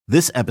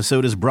This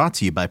episode is brought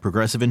to you by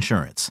Progressive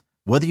Insurance.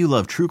 Whether you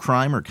love true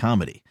crime or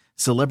comedy,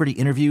 celebrity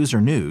interviews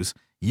or news,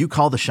 you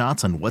call the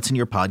shots on what's in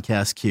your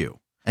podcast queue.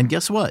 And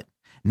guess what?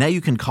 Now you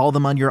can call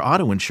them on your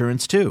auto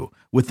insurance too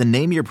with the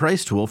Name Your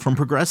Price tool from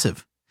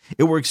Progressive.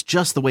 It works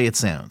just the way it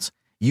sounds.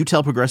 You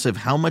tell Progressive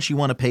how much you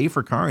want to pay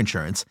for car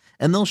insurance,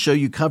 and they'll show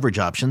you coverage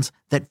options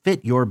that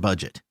fit your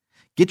budget.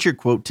 Get your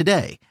quote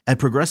today at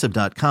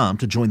Progressive.com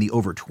to join the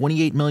over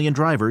 28 million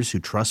drivers who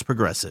trust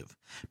Progressive.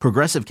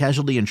 Progressive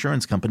Casualty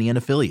Insurance Company and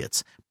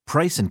Affiliates.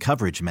 Price and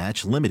coverage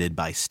match limited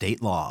by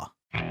state law.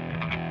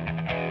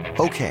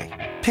 Okay,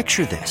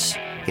 picture this.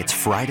 It's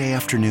Friday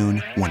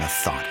afternoon when a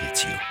thought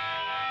hits you.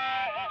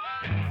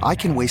 I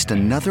can waste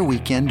another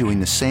weekend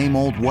doing the same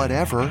old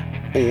whatever,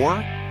 or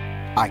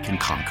I can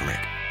conquer it.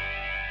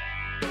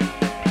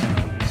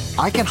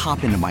 I can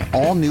hop into my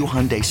all-new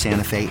Hyundai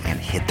Santa Fe and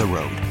hit the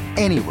road.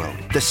 Any road.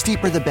 The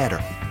steeper, the better.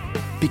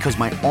 Because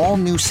my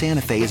all-new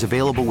Santa Fe is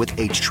available with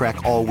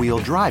H-Track all-wheel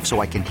drive,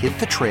 so I can hit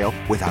the trail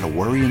without a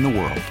worry in the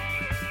world.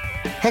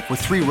 Heck, with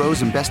 3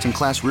 rows and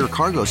best-in-class rear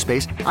cargo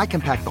space, I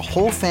can pack the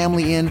whole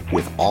family in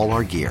with all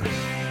our gear.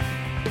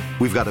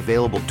 We've got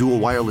available dual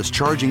wireless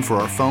charging for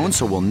our phones,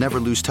 so we'll never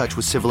lose touch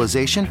with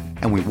civilization,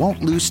 and we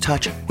won't lose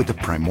touch with the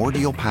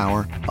primordial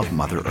power of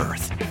Mother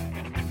Earth.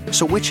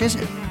 So which is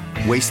it?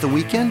 Waste the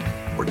weekend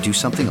or do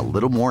something a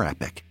little more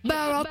epic?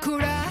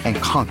 And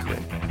conquer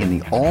it in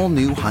the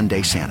all-new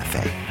Hyundai Santa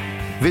Fe.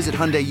 Visit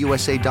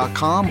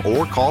HyundaiUSA.com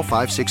or call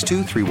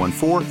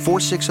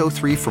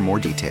 562-314-4603 for more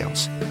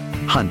details.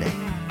 Hyundai,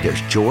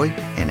 there's joy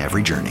in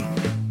every journey.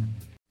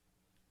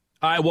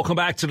 All right, welcome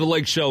back to the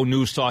Lake Show,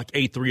 News Talk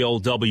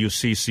 830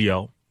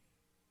 WCCO.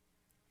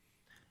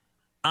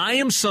 I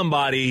am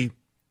somebody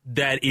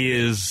that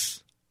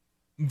is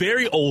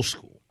very old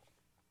school.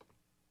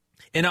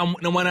 And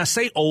when I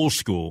say old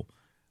school,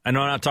 I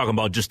know I'm not talking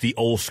about just the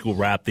old school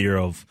rap there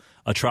of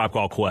A Tribe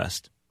Called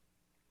Quest.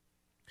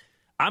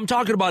 I'm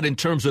talking about in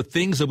terms of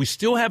things that we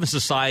still have in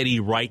society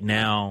right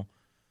now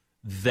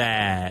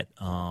that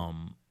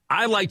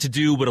I like to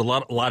do, but a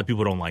lot of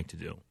people don't like to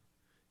do.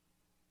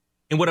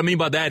 And what I mean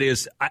by that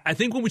is I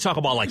think when we talk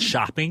about like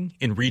shopping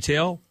in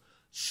retail,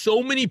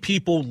 so many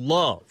people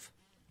love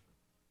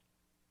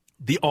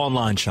the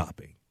online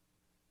shopping.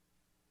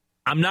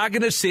 I'm not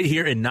going to sit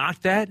here and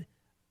knock that.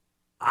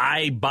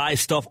 I buy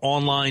stuff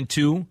online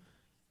too.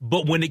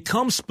 But when it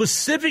comes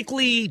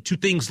specifically to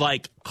things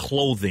like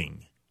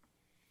clothing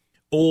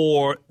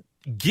or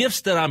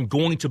gifts that I'm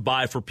going to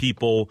buy for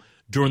people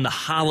during the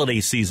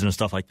holiday season and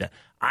stuff like that,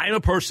 I'm a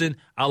person,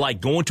 I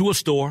like going to a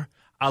store.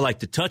 I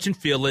like to touch and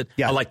feel it.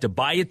 Yeah. I like to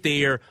buy it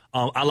there.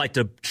 I like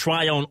to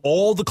try on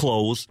all the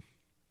clothes.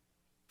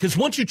 Because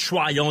once you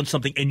try on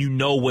something and you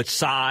know what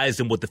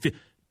size and what the fit,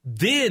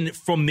 then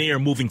from there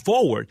moving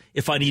forward,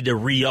 if I need to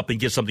re-up and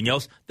get something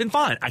else, then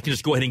fine. I can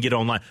just go ahead and get it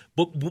online.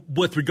 But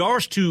with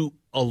regards to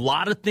a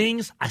lot of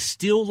things, I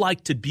still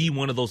like to be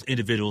one of those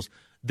individuals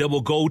that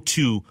will go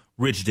to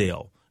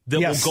Ridgedale, that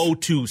will go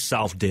to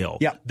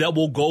Southdale, that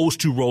will go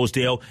to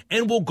Rosedale,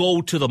 and will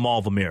go to the Mall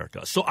of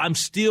America. So I'm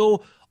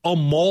still a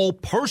mall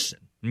person,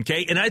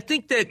 okay? And I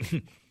think that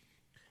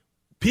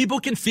people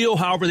can feel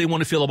however they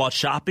want to feel about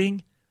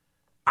shopping.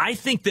 I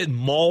think that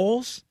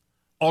malls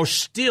are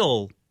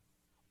still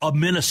a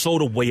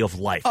Minnesota way of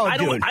life. I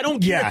don't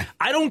care.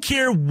 I don't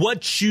care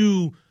what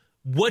you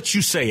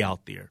say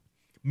out there.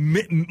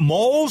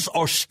 Malls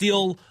are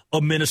still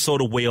a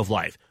Minnesota way of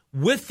life.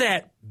 With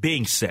that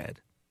being said,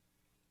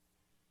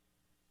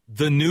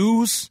 the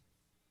news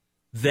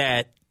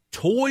that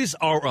Toys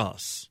R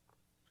Us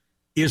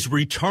is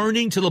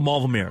returning to the Mall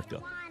of America.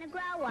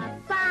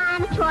 I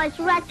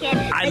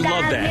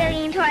love that.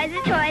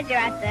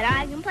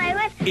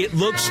 It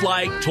looks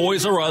like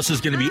Toys R Us is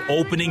going to be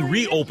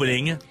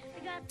reopening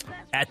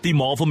at the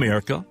Mall of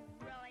America.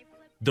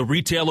 The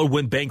retailer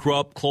went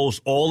bankrupt,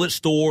 closed all its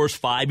stores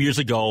 5 years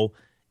ago,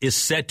 is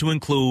set to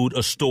include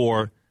a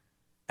store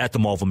at the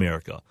Mall of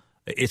America.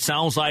 It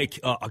sounds like,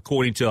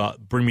 according to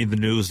Bring Me the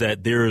News,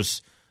 that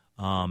there's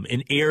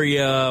an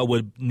area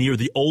near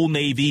the Old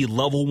Navy,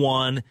 Level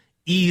 1,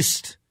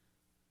 east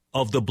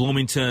of the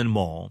Bloomington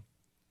Mall,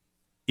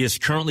 is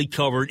currently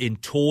covered in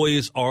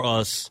Toys R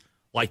Us,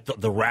 like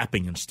the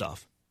wrapping and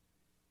stuff.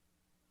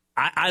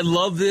 I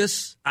love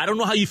this. I don't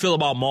know how you feel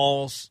about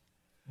malls,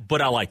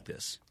 but I like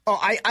this. Oh,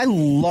 I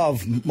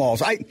love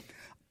malls.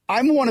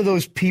 I'm one of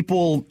those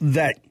people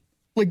that,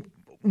 like,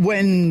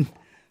 when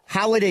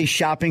holiday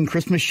shopping,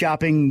 Christmas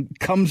shopping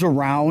comes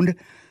around,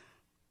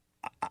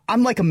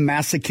 I'm like a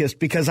masochist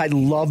because I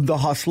love the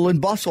hustle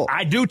and bustle.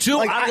 I do too.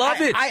 Like, I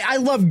love it. I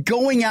love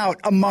going out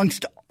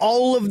amongst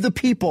all of the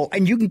people,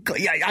 and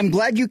I'm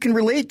glad you can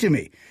relate to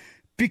me.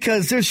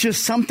 Because there's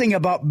just something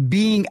about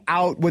being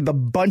out with a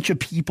bunch of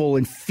people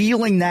and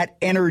feeling that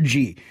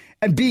energy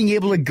and being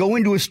able to go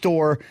into a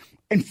store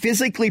and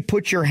physically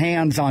put your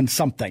hands on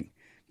something.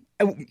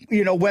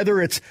 You know, whether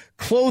it's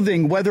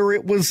clothing, whether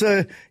it was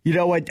a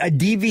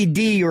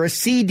DVD or a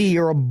CD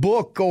or a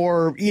book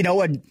or,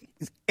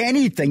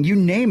 anything, you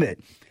name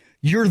it,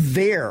 you're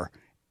there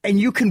and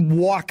you can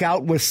walk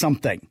out with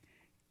something.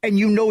 and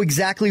you know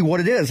exactly what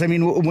it is. I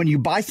mean, when you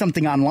buy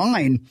something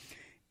online,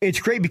 it's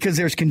great because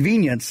there's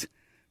convenience,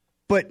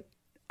 but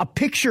a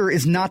picture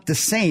is not the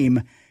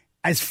same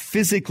as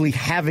physically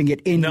having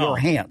it in your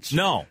hands.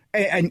 No.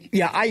 And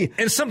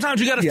sometimes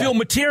you got to feel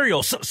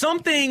material. Some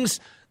things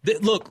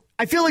that, look,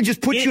 I feel it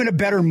just puts you in a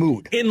better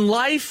mood. In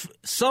life,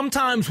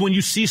 sometimes when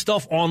you see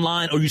stuff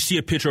online or you see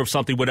a picture of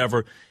something,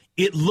 whatever,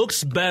 it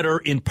looks better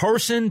in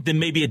person than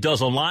maybe it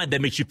does online.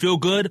 That makes you feel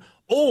good.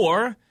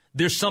 Or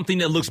there's something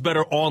that looks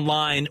better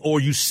online, or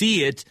you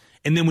see it,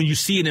 and then when you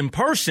see it in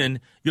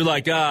person, you're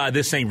like,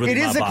 this ain't really my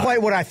vibe. It isn't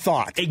quite what I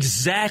thought.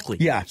 Exactly.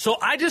 Yeah. So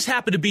I just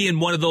happen to be in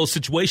one of those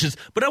situations,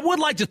 but I would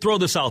like to throw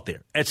this out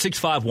there at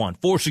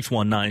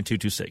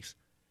 651-461-9226.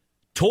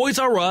 Toys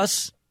R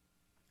Us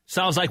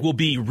sounds like we'll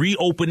be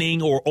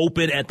reopening or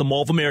open at the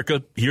Mall of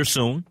America here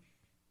soon,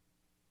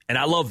 and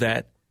I love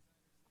that.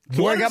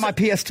 So I got my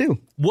PS2.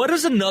 What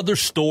is another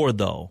store,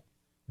 though,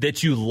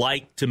 that you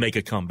like to make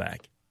a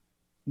comeback?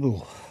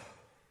 Ooh.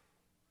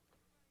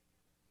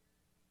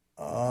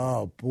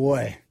 Oh,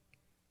 boy.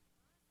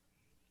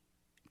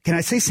 Can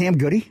I say Sam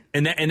Goody?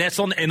 And that's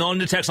on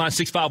the text line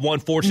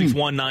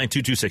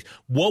 651-461-9226.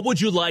 What would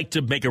you like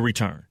to make a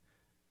return?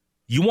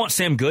 You want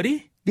Sam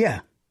Goody? Yeah.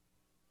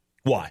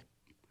 Why?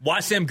 Why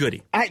Sam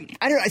Goody? I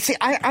don't know. See,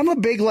 I'm a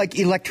big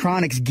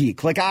electronics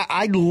geek.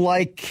 I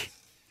like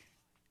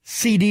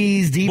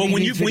CDs,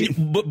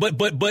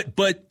 DVDs.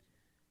 But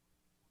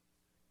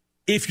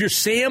if you're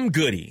Sam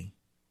Goody,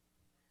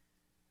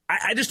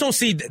 I just don't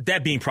see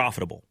that being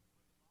profitable.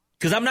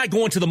 Because I'm not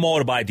going to the mall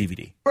to buy a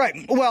DVD.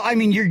 Right. Well, I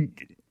mean,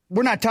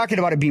 we're not talking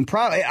about it being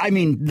profitable. I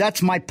mean,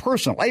 that's my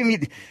personal. I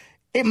mean,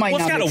 it might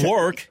not. It's got to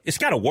work. It's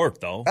got to work,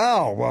 though.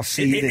 Oh, well,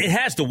 see. It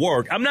has to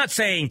work. I'm not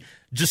saying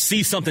just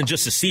see something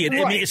just to see it.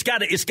 Right. I mean, it's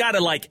got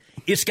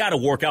to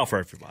work out for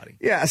everybody.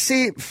 Yeah,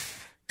 see.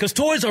 Because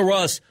Toys R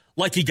Us,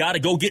 you got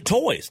to go get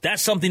toys.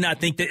 That's something I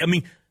think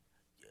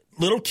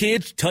little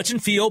kids, touch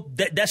and feel,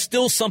 that's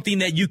still something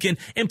that you can,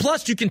 and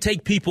plus you can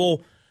take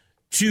people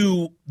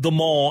to the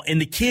mall, and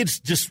the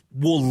kids just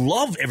will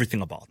love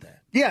everything about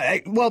that. Yeah,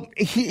 well,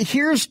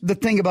 here's the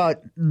thing about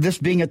this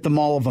being at the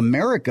Mall of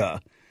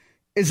America,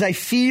 is I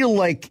feel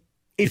like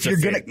it's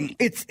going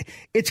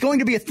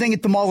to be a thing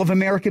at the Mall of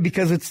America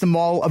because it's the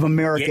Mall of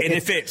America. Yeah, and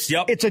it fits.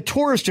 Yep. It's a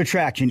tourist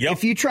attraction. Yep.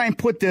 If you try and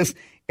put this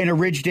in a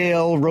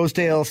Ridgedale,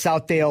 Rosedale,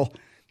 Southdale,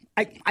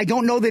 I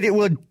don't know that it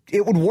would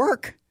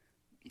work.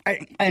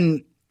 I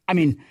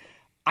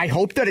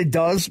hope that it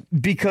does,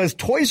 because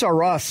Toys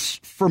R Us,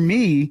 for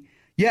me,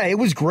 yeah, it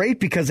was great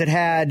because it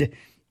had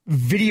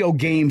video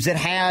games, it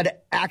had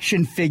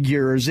action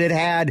figures, it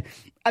had,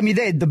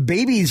 they had the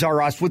Babies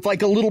R Us with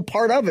a little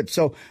part of it.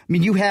 So,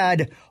 you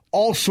had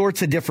all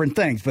sorts of different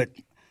things. But,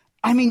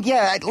 I have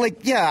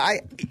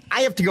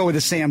to go with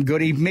a Sam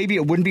Goody. Maybe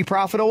it wouldn't be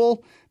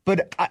profitable,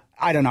 but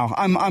I don't know.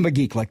 I'm a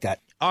geek like that.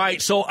 All right,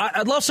 so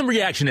I'd love some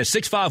reaction at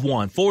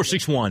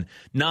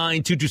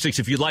 651-461-9226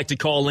 if you'd like to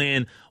call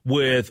in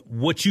with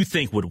what you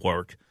think would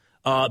work.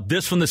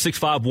 This from the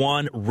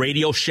 651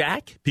 Radio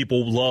Shack.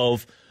 People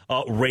love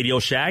Radio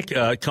Shack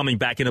coming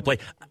back into play.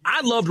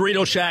 I loved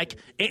Radio Shack,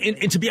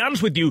 and to be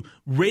honest with you,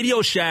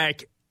 Radio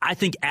Shack I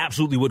think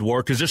absolutely would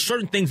work, because there's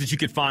certain things that you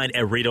could find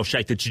at Radio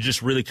Shack that you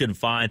just really couldn't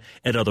find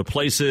at other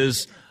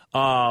places.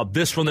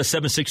 This from the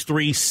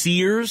 763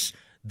 Sears.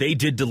 They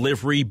did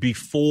delivery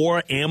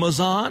before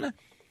Amazon.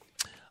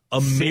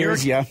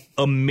 Sears, yeah.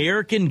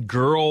 American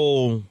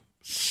Girl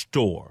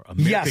Store.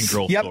 Girl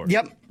Store.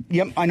 Yep.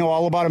 I know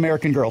all about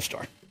American Girl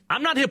Store.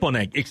 I'm not hip on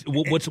that.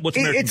 What's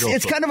American Girl Store?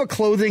 It's kind of a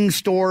clothing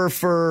store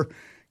for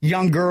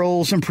young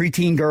girls and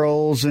preteen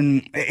girls,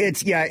 and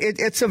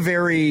it's a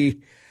very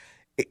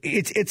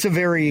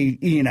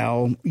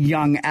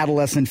young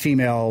adolescent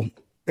female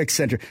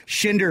eccentric.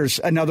 Shinder's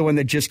another one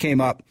that just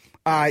came up.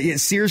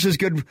 Sears is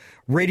good.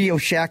 Radio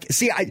Shack.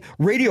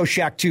 Radio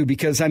Shack too,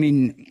 because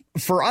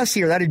for us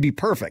here, that'd be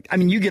perfect.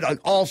 You get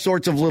all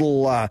sorts of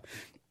little,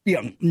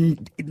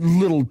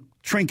 little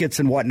trinkets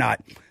and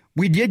whatnot.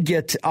 We did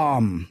get a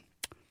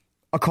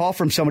call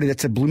from somebody that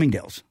said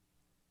Bloomingdale's.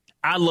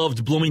 I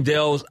loved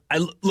Bloomingdale's.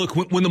 Look,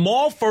 when the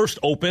mall first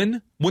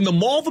opened, when the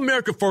Mall of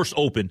America first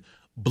opened,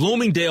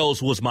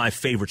 Bloomingdale's was my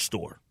favorite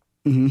store.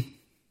 Mm-hmm.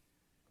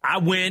 I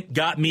went,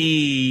 got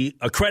me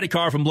a credit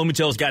card from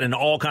Bloomingdale's, got into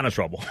all kind of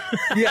trouble.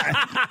 Yeah.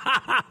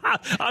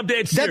 I'm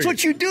dead serious. That's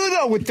what you do,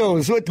 though, with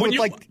those. Look, when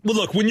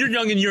you're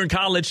young and you're in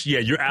college, yeah,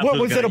 you're absolutely.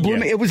 What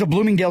was it? It was a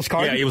Bloomingdale's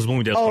card? Yeah, it was a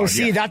Bloomingdale's card. Oh,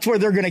 see, that's where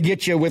they're going to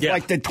get you with the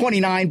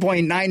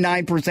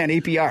 29.99%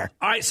 APR.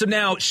 All right, so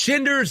now,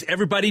 Shinder's,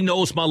 everybody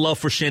knows my love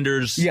for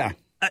Shinder's. Yeah.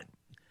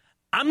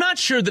 I'm not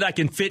sure that I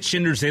can fit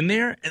Shinder's in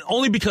there, and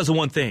only because of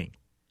one thing.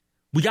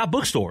 We got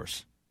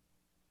bookstores.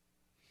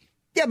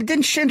 Yeah, but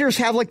didn't Shinder's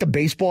have the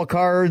baseball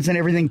cards and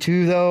everything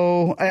too,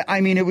 though?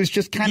 It was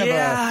just kind of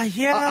a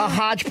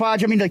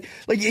hodgepodge.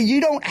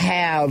 You don't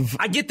have.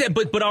 I get that,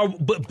 but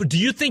do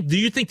you think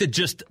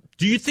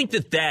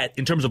that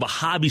in terms of a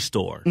hobby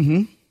store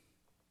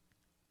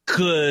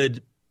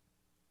could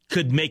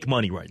make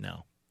money right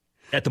now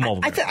at the Mall of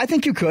America? I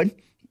think you could.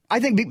 I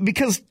think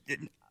because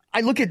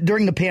I look at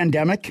during the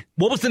pandemic.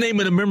 What was the name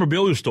of the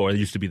memorabilia store that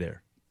used to be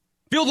there?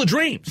 Field of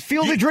Dreams.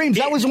 Field of Dreams.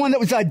 That was the one that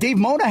was Dave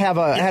Mona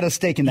had a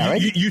stake in that,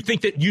 right? You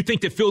think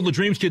that Field of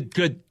Dreams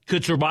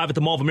could survive at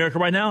the Mall of America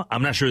right now?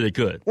 I'm not sure they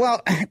could.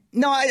 Well,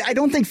 no, I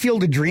don't think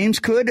Field of Dreams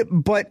could,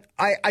 but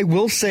I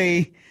will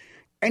say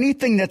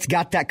anything that's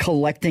got that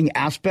collecting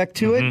aspect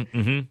to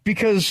it,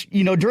 because,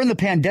 during the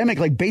pandemic,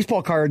 like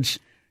baseball cards,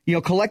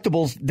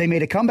 collectibles, they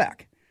made a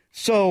comeback.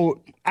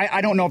 So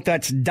I don't know if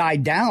that's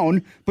died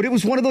down, but it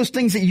was one of those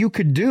things that you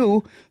could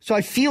do. So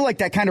I feel like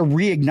that kind of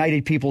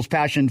reignited people's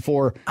passion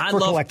for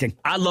collecting.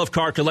 I love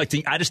card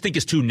collecting. I just think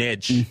it's too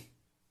niche.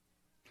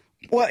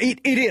 Well, it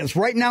is.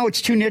 Right now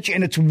it's too niche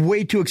and it's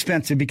way too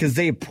expensive because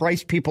they have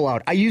priced people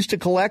out. I used to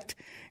collect,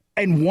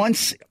 and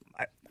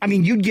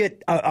you'd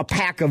get a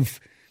pack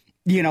of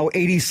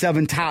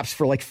 87 tops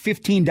for like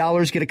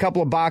 $15, get a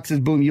couple of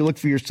boxes, boom, you look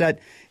for your set.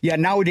 Yeah,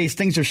 nowadays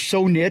things are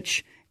so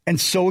niche and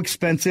so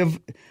expensive,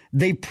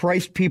 they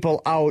price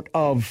people out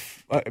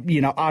of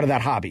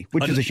that hobby,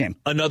 which is a shame.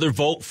 Another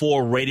vote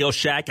for Radio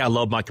Shack. I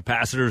love my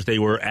capacitors.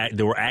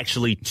 There were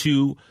actually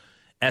 2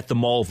 at the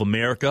Mall of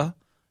America.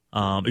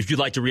 If you'd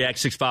like to react,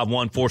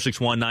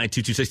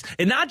 651-461-9226.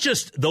 And not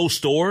just those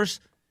stores.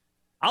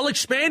 I'll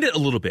expand it a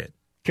little bit.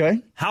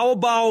 Okay. How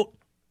about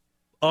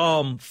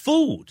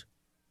food?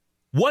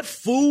 What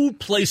food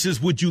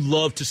places would you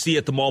love to see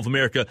at the Mall of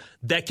America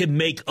that can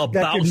make a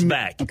bounce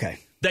back? Okay.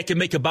 That can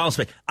make a bounce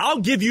back. I'll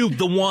give you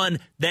the one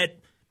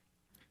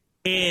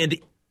and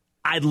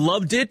I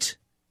loved it,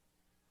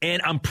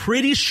 and I'm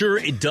pretty sure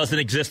it doesn't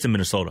exist in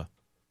Minnesota.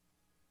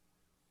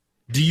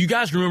 Do you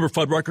guys remember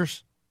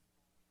Fuddruckers?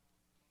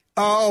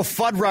 Oh,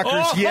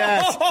 Fuddruckers,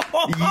 yes.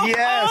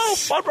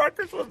 Yes.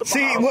 Fuddruckers was the bomb.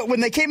 See,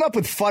 when they came up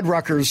with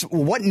Fuddruckers,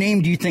 what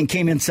name do you think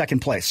came in second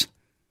place?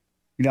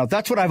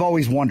 That's what I've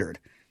always wondered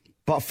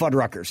about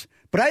Fuddruckers.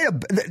 But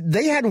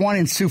they had one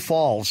in Sioux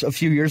Falls a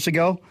few years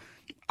ago.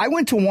 I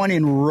went to one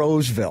in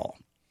Roseville.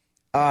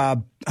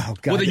 God.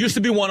 Well, there used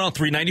to be one on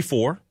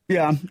 394.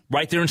 Yeah.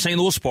 Right there in St.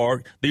 Louis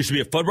Park. There used to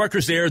be a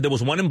Fuddruckers there. There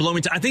was one in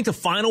Bloomington. I think the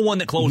final one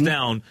that closed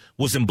down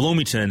was in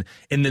Bloomington.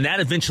 And then that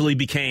eventually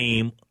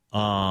became,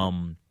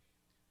 what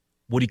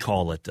do you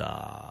call it?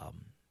 The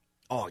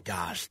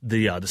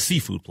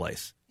seafood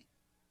place.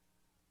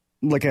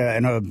 Like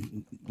a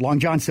Long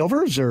John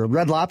Silver's or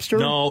Red Lobster?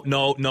 No.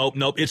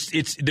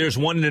 It's there's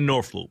one in the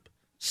North Loop.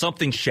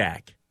 Something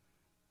Shack.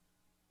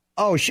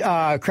 Oh,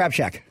 Crab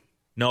Shack.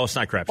 No, it's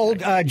not Crab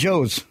Shack. Old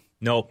Joe's.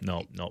 No.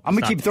 I'm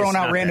going to keep throwing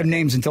out random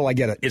names until I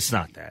get it. It's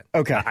not that.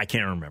 Okay. I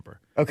can't remember.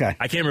 Okay.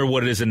 I can't remember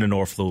what it is in the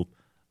North Loop.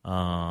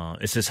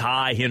 It says,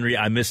 "Hi, Henry.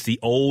 I miss the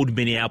old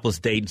Minneapolis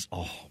Dayton's."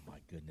 Oh, my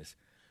goodness.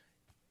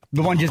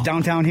 The one just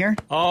downtown here?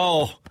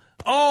 Oh,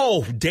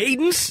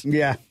 Dayton's?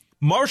 Yeah.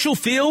 Marshall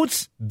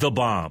Fields, the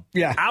bomb.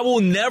 Yeah. I will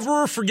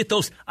never forget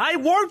those. I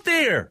worked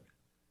there.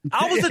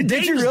 I was a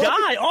Dayton's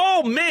guy.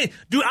 Oh, man.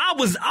 Dude, I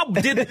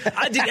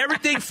did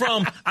everything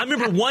from, I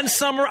remember one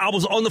summer I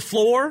was on the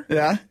floor.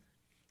 Yeah.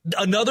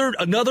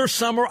 Another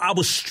summer I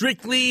was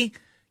strictly,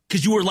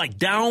 because you were like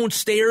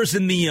downstairs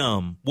in the,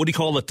 what do you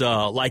call it?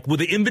 Like where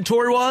the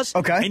inventory was.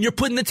 Okay. And you're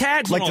putting the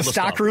tags like on all the the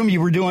stock stuff. room, you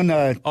were doing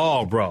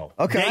Oh, bro.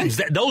 Okay. Dayton's,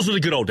 those were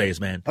the good old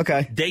days, man.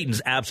 Okay.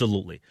 Dayton's,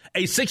 absolutely.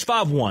 Hey,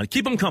 651.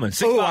 Keep them coming.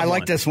 651. Oh, I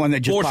like this one that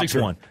just popped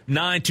through.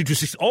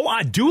 461-9226. Oh,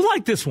 I do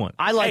like this one.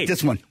 I like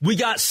this one. We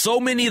got so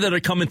many that are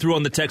coming through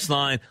on the text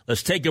line.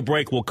 Let's take a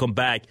break. We'll come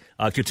back,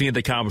 continue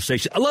the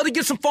conversation. I'd love to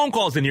get some phone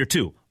calls in here,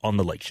 too, on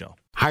The Lake Show.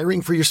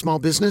 Hiring for your small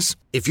business?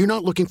 If you're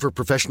not looking for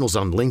professionals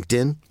on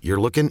LinkedIn, you're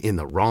looking in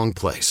the wrong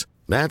place.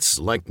 That's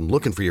like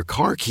looking for your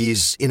car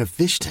keys in a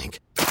fish tank.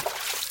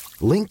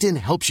 LinkedIn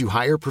helps you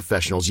hire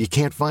professionals you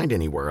can't find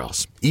anywhere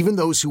else, even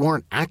those who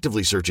aren't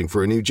actively searching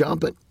for a new job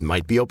but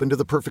might be open to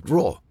the perfect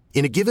role.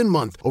 In a given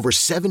month, over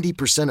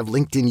 70% of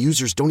LinkedIn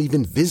users don't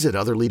even visit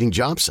other leading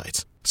job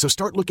sites. So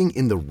start looking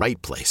in the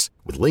right place.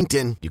 With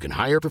LinkedIn, you can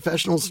hire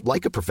professionals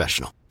like a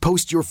professional.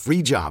 Post your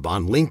free job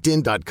on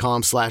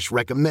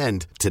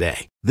linkedin.com/recommend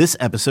today. This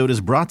episode is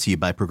brought to you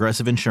by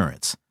Progressive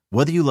Insurance.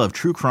 Whether you love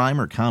true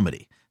crime or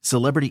comedy,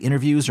 celebrity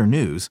interviews or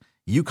news,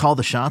 you call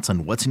the shots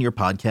on what's in your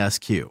podcast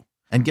queue.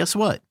 And guess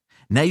what?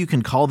 Now you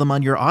can call them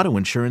on your auto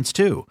insurance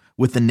too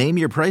with the Name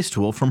Your Price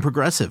tool from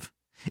Progressive.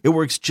 It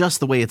works just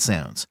the way it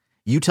sounds.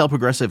 You tell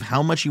Progressive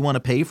how much you want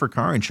to pay for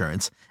car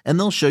insurance, and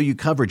they'll show you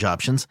coverage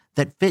options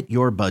that fit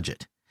your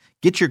budget.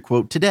 Get your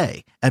quote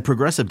today at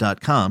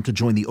Progressive.com to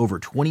join the over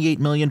 28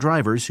 million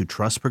drivers who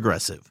trust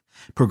Progressive.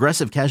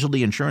 Progressive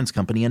Casualty Insurance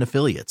Company and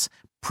Affiliates.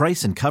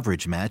 Price and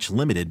coverage match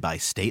limited by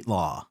state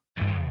law.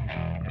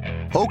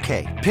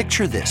 Okay,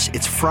 picture this.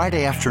 It's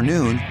Friday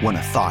afternoon when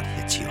a thought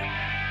hits you.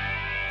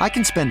 I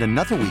can spend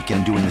another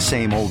weekend doing the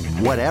same old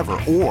whatever,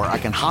 or I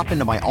can hop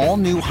into my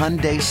all-new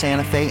Hyundai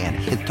Santa Fe and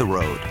hit the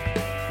road.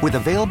 With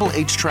available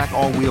H-Track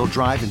all-wheel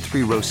drive and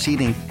 3-row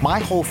seating, my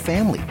whole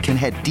family can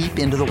head deep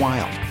into the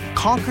wild.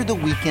 Conquer the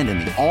weekend in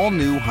the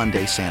all-new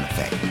Hyundai Santa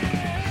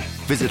Fe.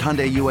 Visit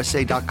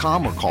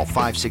HyundaiUSA.com or call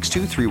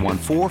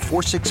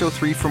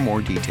 562-314-4603 for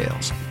more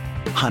details.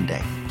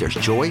 Hyundai, there's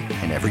joy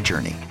in every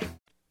journey.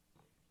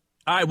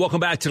 All right, welcome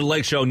back to the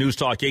Lake Show. News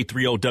Talk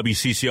 830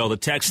 WCCO. The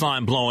text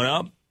line blowing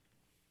up.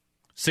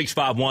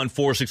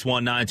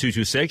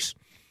 651-461-9226.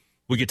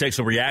 We can take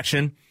some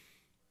reaction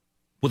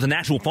with an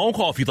actual phone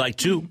call if you'd like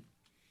to.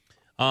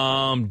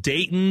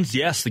 Dayton's,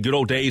 yes, the good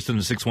old days from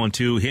the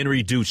 612.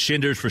 Henry, Dude,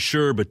 Shinders for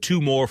sure, but 2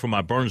 more from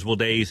my Burnsville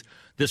days.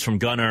 This from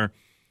Gunner.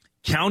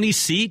 County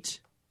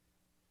seat?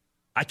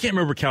 I can't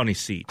remember county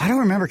seat. I don't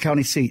remember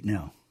county seat,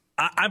 no.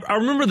 I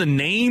remember the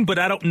name, but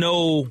I don't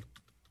know.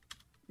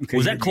 Okay,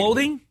 was that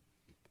clothing?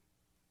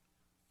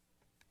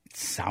 It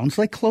sounds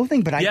like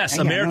clothing, but yes,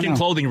 American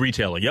clothing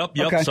retailer. Yep.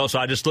 Okay. So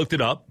I just looked it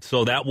up.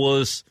 So that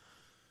was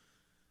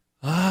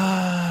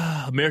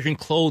American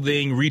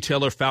clothing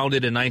retailer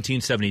founded in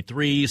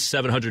 1973,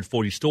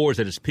 740 stores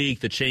at its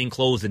peak. The chain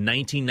closed in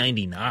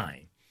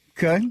 1999.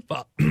 Okay.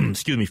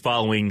 Excuse me,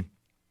 following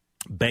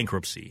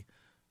bankruptcy.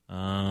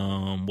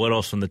 What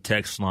else from the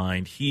text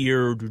line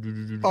here?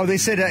 Oh, they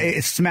said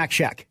it's Smack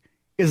Shack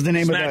is the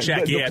name Smack of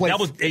Shack, the place. That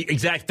was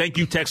exact. Thank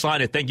you, text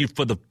line, and thank you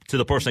to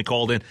the person that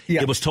called in.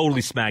 Yeah. It was totally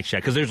Smack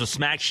Shack because there's a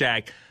Smack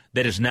Shack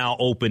that is now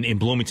open in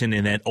Bloomington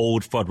in that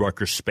old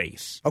Fuddruckers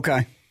space.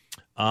 Okay.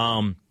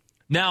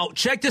 Now,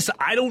 check this.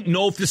 I don't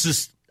know if this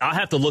is – I'll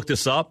have to look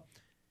this up.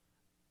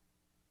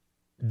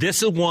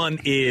 This one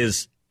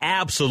is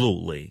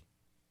absolutely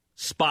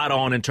spot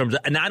on in terms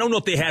of – and I don't know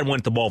if they had one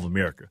at the Mall of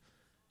America.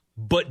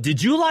 But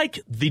did you like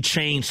the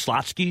chain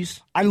Schlotzsky's?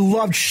 I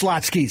loved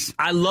Schlotzsky's.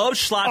 I love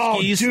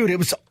Schlotzsky's. Oh, dude, it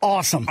was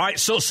awesome. All right,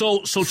 so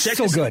check this.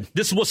 So good.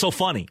 This is what's so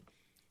funny.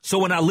 So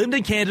when I lived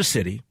in Kansas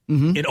City,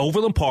 in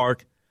Overland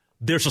Park,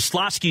 there's a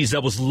Schlotzsky's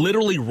that was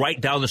literally right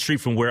down the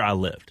street from where I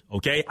lived,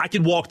 okay? I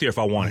could walk there if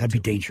I wanted That'd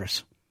to. be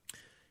dangerous.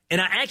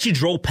 And I actually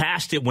drove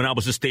past it when I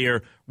was just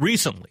there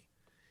recently.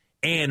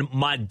 And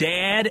my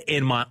dad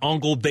and my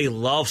uncle, they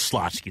love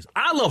Schlotzsky's.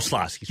 I love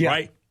Schlotzsky's,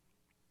 right?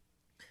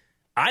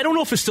 I don't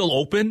know if it's still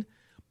open,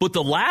 but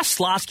the last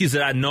Schlotzsky's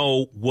that I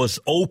know was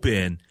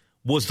open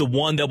was the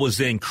one that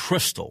was in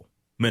Crystal,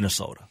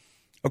 Minnesota.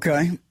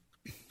 Okay.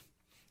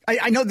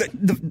 I know that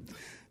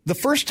the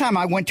first time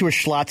I went to a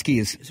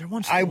Schlotzsky's,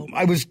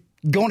 I was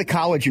going to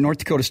college in North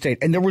Dakota State,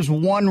 and there was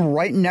one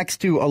right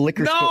next to a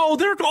liquor store. No,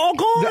 they're all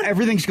gone.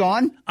 Everything's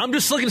gone? I'm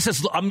just looking at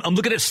I'm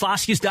looking at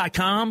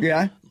Schlotzsky's.com.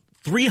 Yeah.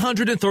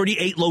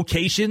 338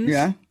 locations.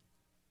 Yeah.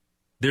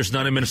 There's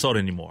none in Minnesota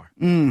anymore.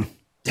 Dang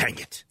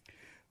it.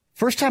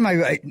 First time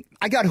I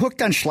got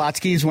hooked on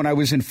Schlotzsky's when I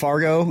was in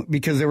Fargo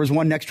because there was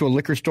one next to a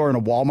liquor store and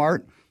a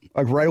Walmart,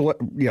 like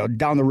right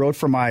down the road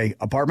from my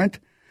apartment.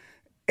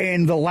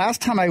 And the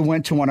last time I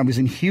went to one, I was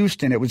in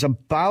Houston. It was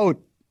about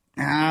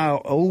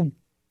 18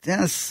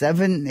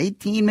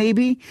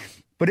 maybe,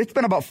 but it's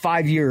been about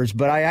 5 years.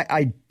 But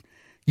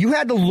you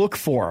had to look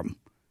for them.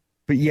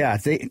 But yeah,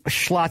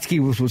 Schlotzsky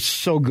was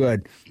so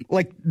good.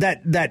 Like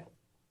that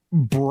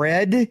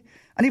bread.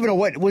 I don't even know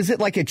what was it,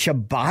 like a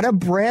ciabatta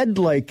bread?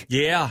 Like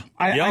I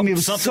mean, it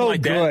was so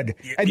like good.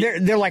 That.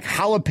 And they're like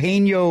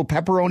jalapeno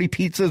pepperoni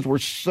pizzas were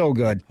so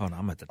good. Hold on,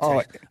 I'm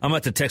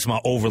at to text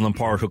my Overland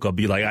Park hookup.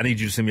 Be like, I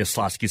need you to send me a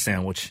Schlotzsky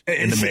sandwich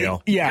in the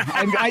mail. Yeah,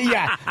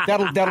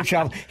 that'll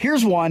travel.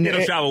 Here's one.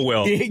 It'll travel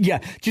well. Yeah,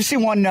 did you see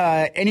one?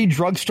 Any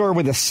drugstore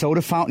with a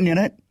soda fountain in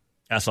it?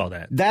 I saw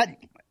that. That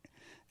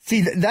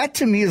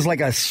to me is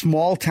like a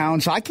small town,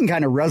 so I can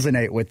kind of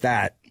resonate with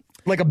that.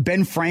 Like a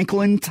Ben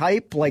Franklin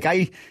type,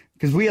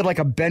 because we had like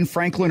a Ben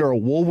Franklin or a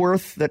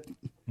Woolworth.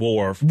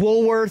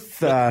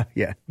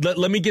 Yeah.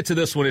 Let me get to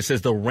this one. It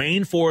says the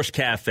Rainforest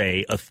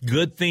Cafe, a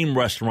good themed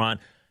restaurant.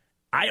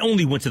 I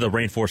only went to the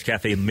Rainforest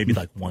Cafe maybe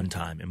like one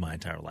time in my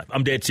entire life.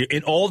 I'm dead serious.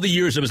 In all the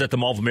years it was at the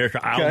Mall of America,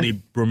 I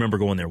only remember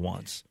going there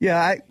once.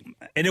 Yeah.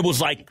 And it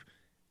was like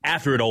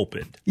after it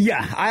opened.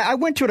 Yeah. I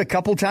went to it a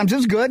couple times. It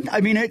was good.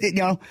 I mean,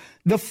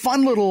 the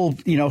fun little,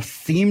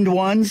 themed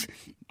ones.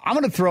 I'm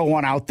going to throw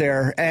one out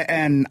there.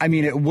 And I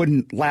mean, it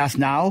wouldn't last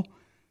now.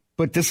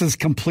 But this is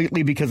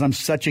completely because I'm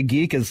such a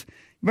geek.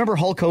 Remember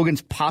Hulk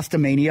Hogan's Pasta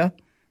Mania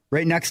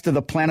right next to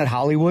the Planet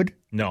Hollywood?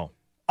 No.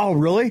 Oh,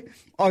 really?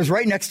 I was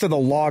right next to the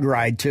log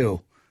ride,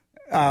 too.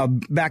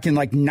 Back in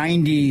like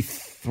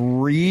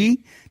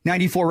 93,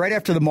 94, right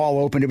after the mall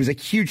opened. It was a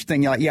huge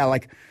thing. I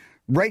think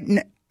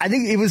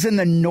it was in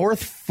the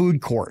North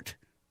Food Court,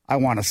 I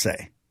want to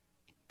say.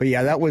 But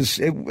yeah, it was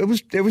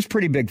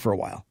pretty big for a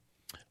while.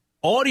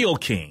 Audio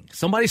King.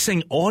 Somebody's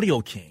saying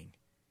Audio King.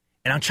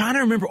 And I'm trying to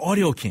remember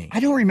Audio King.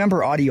 I don't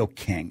remember Audio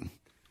King.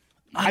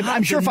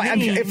 I'm sure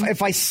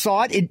if I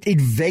saw it,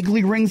 it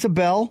vaguely rings a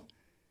bell.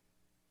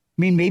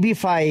 I mean, maybe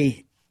if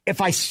I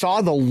saw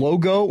the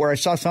logo or I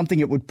saw something,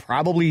 it would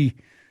probably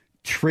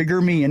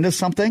trigger me into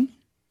something.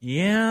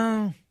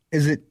 Yeah.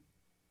 Is it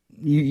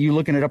you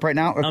looking it up right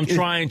now? I'm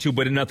trying to,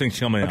 but nothing's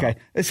coming up. Okay.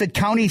 It said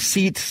county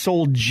seat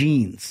sold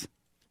jeans.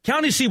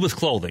 County seat was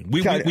clothing.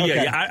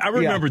 I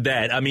remembered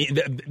that. I mean,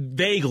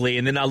 vaguely,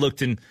 and then I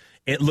looked it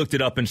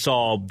up and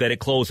saw that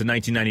it closed in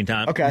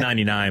 1999. Okay.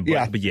 99,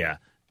 but yeah,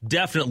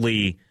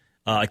 definitely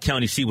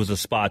County Seat was a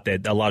spot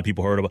that a lot of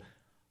people heard about.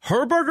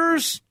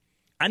 Herburgers?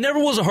 I never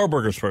was a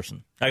Herburgers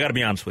person. I got to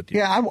be honest with you.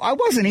 Yeah, I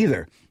wasn't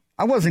either.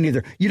 I wasn't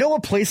either. You know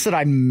what place that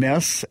I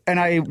miss? And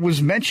I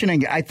was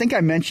mentioning, I think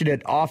I mentioned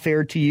it off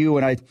air to you,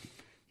 and I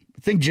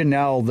think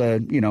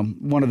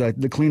Janelle, one of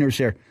the cleaners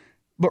here,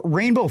 but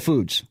Rainbow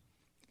Foods.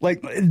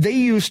 Like, they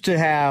used to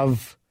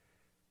have,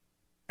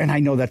 and I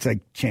know that's a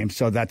shame,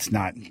 so that's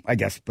not, I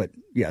guess, but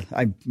yeah,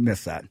 I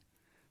miss that.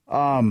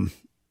 But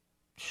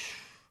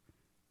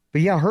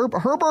yeah,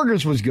 her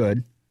burgers was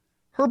good.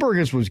 Her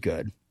burgers was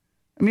good.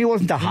 I mean, it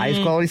wasn't the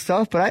highest quality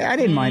stuff, but I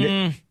didn't mind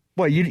it.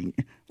 Well,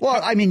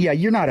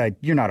 you're not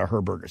a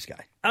Her Burgers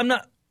guy. I'm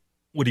not.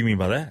 What do you mean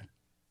by that?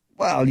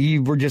 Well,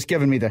 you were just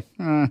giving me the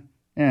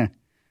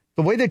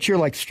The way that you're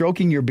like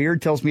stroking your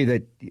beard tells me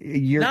that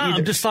you're.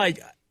 I'm just like,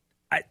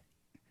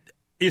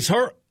 it's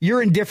her.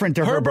 You're indifferent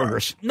to Her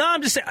Burgers. No,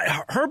 I'm just saying,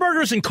 Her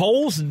Burgers and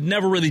Kohl's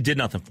never really did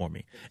nothing for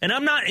me. And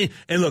I'm not.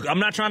 And look, I'm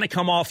not trying to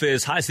come off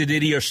as high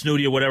sedity or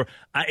snooty or whatever.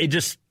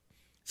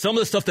 Some of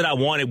the stuff that I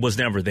wanted was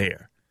never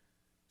there.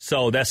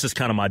 So that's just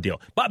kind of my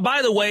deal. But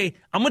by the way,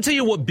 I'm going to tell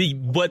you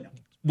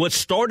what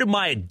started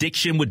my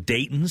addiction with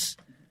Dayton's,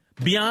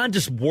 beyond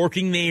just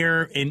working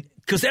there, and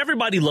because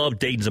everybody loved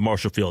Dayton's and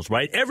Marshall Fields,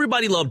 right?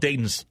 Everybody loved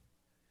Dayton's.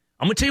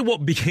 I'm going to tell you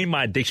what became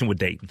my addiction with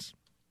Dayton's.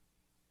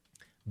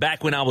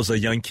 Back when I was a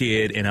young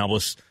kid and I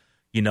was,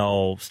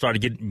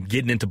 started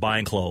getting into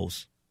buying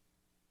clothes.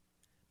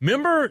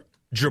 Remember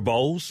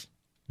Gerbeau's?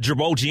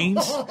 Gerbeau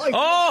jeans?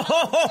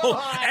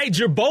 Hey,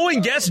 Gerbeau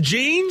and Guess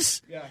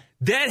jeans? Yeah.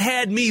 That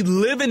had me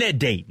living at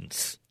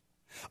Dayton's.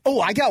 Oh,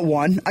 I got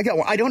one.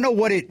 I don't know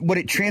what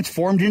it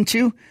transformed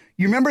into.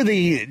 You remember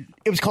it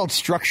was called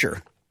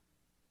Structure.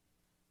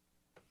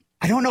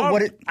 I don't know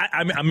what it.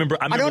 I remember.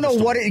 I don't know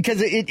what it,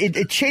 because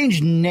it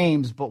changed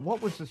names, but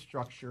what was the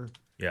Structure?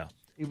 Yeah.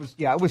 It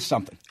was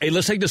something. Hey,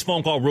 let's take this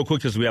phone call real quick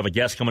because we have a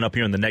guest coming up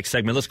here in the next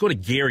segment. Let's go to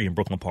Gary in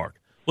Brooklyn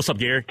Park. What's up,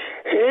 Gary?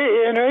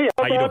 Hey, Henry,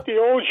 how about the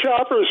old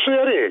Shopper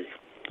City?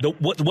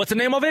 What's the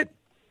name of it?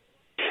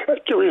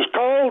 It was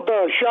called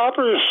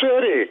Shopper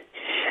City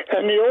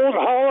and the old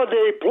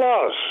Holiday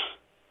Plus.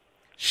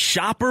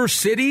 Shopper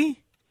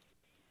City?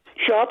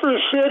 Shopper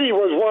City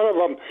was one of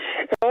them.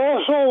 And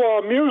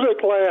also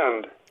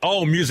Musicland.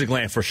 Oh,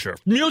 Musicland for sure.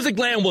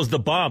 Musicland was the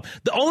bomb.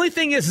 The only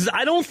thing is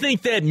I don't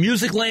think that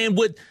Musicland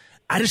would...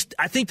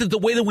 I think that the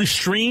way that we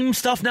stream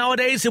stuff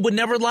nowadays, it would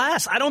never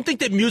last. I don't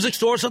think that music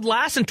stores would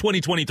last in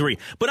 2023.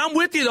 But I'm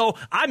with you, though.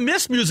 I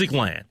miss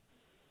Musicland.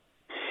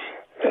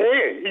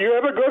 Hey, you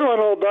have a good one,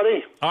 old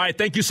buddy. All right,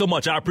 thank you so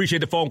much. I appreciate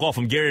the phone call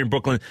from Gary in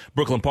Brooklyn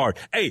Park.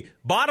 Hey,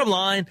 bottom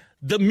line,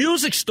 the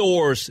music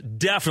stores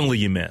definitely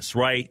you miss,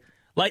 right?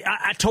 Like,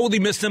 I totally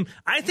miss them.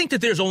 I think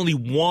that there's only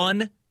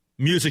one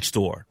music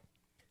store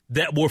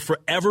that will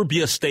forever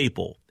be a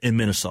staple in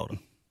Minnesota.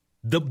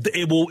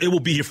 It will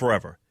be here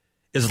forever.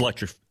 Is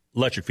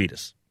Electric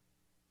Fetus.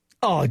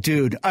 Oh,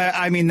 dude.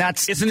 I mean,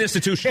 it's an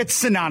institution. It's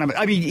synonymous.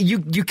 I mean,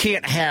 you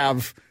can't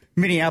have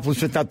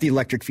Minneapolis without the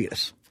Electric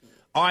Fetus.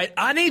 All right,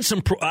 I need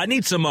some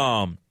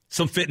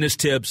fitness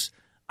tips.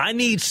 I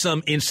need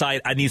some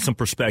insight. I need some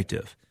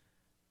perspective.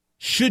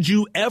 Should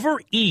you ever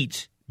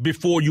eat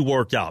before you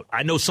work out?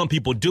 I know some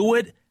people do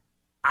it.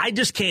 I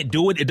just can't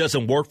do it. It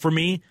doesn't work for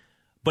me.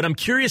 But I'm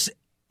curious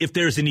if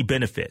there's any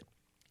benefit.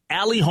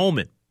 Ali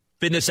Holman,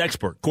 fitness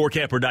expert,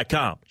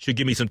 Corecamper.com, should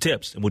give me some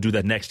tips, and we'll do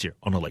that next year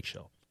on The Lake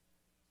Show.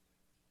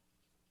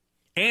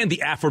 And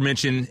the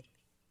aforementioned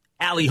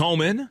Ali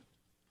Holman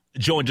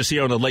joins us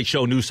here on The Lake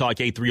Show, News Talk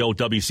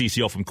 830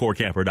 WCCO from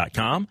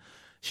Corecamper.com.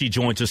 She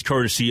joins us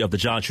courtesy of the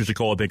John Schuster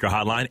Coldwell Banker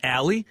Hotline.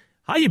 Ali,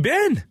 how you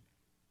been?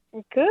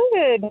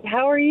 Good.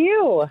 How are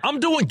you? I'm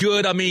doing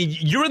good. I mean,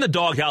 you're in the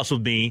doghouse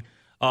with me.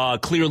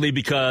 Clearly,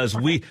 because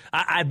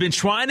I've been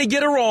trying to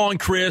get her on,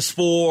 Chris,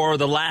 for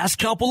the last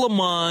couple of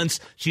months.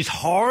 She's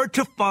hard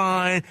to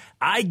find.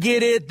 I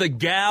get it. The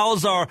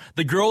girls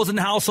in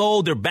the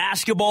household, they're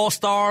basketball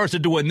stars.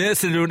 They're doing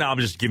this and doing that. I'm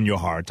just giving you a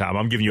hard time.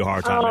 I'm giving you a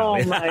hard time.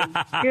 Oh, my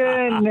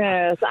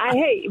goodness.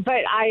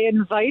 But I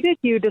invited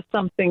you to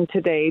something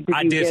today. Did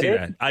you get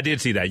it? I did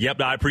see that. Yep.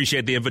 I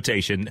appreciate the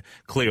invitation.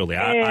 Clearly.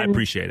 I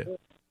appreciate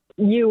it.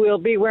 You will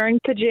be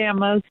wearing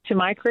pajamas to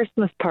my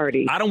Christmas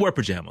party. I don't wear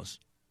pajamas.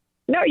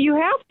 No, you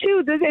have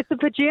to. It's a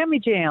pajama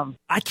jam.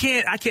 I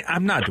can't.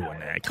 I'm not doing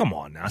that. Come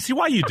on now. See,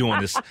 why are you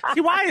doing this?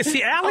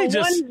 See, Allie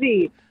just...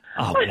 onesie.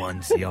 Oh,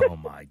 onesie. Oh,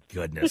 my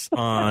goodness.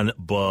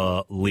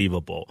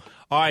 Unbelievable.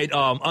 All right.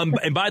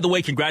 And by the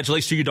way,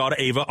 congratulations to your daughter,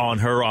 Ava, on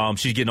her.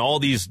 She's getting all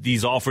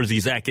these offers,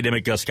 these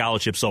academic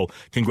scholarships. So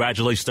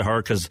congratulations to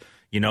her because,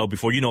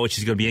 before you know it,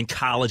 she's going to be in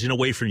college and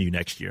away from you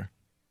next year.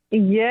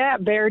 Yeah,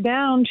 bear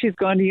down. She's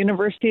going to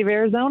University of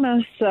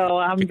Arizona, so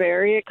I'm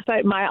very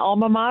excited. My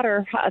alma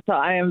mater, so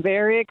I am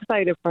very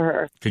excited for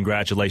her.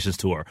 Congratulations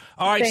to her.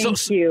 All right,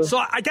 Thank you. So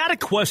I got a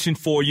question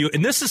for you,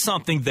 and this is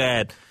something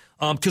that,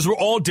 because we're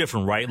all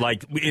different, right?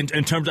 Like in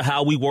terms of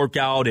how we work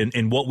out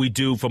and what we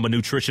do from a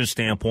nutrition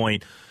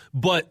standpoint.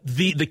 But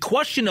the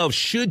question of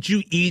should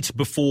you eat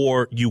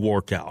before you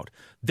work out?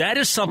 That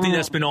is something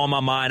that's been on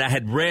my mind. I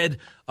had read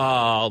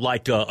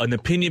an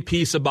opinion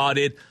piece about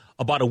it.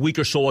 about a week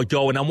or so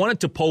ago, and I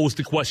wanted to pose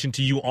the question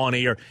to you on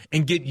air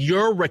and get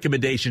your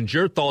recommendations,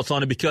 your thoughts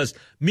on it, because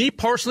me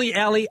personally,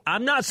 Ali,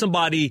 I'm not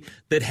somebody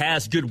that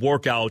has good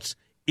workouts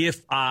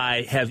if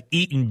I have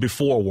eaten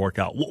before a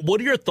workout. What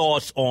are your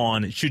thoughts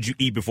on should you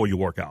eat before you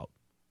work out?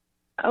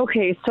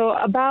 Okay, so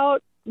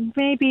about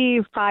maybe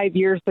 5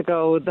 years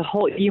ago, the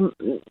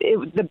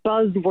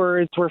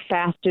buzzwords were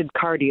fasted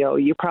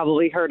cardio. You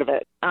probably heard of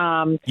it.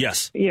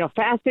 Yes.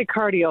 Fasted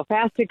cardio.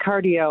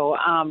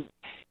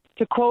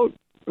 To quote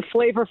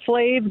Flavor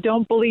Flav,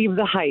 don't believe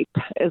the hype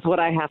is what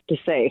I have to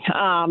say.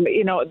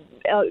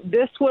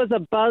 This was a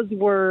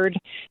buzzword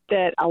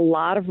that a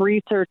lot of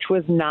research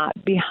was not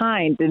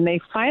behind, and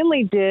they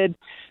finally did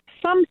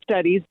some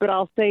studies, but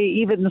I'll say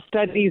even the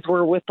studies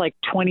were with like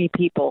 20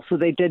 people. So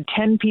they did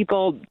 10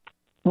 people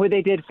where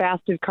they did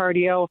fasted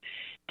cardio,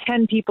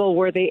 10 people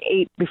where they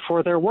ate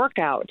before their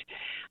workout.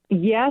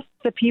 Yes,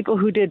 the people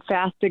who did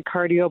fasted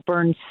cardio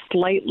burned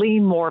slightly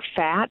more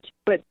fat,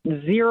 but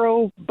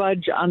zero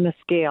budge on the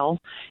scale,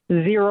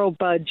 zero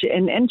budge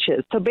in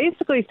inches. So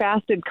basically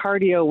fasted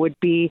cardio would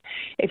be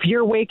if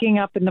you're waking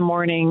up in the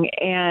morning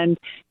and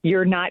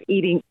you're not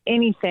eating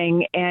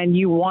anything and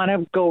you want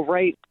to go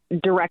right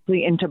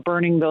directly into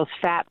burning those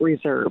fat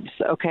reserves,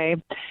 okay?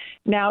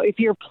 Now, if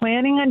you're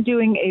planning on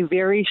doing a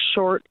very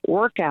short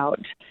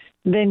workout,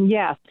 then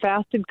yes,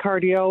 fasted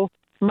cardio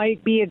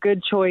might be a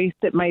good choice.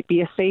 It might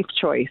be a safe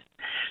choice.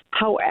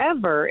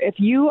 However, if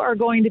you are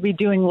going to be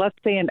doing, let's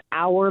say, an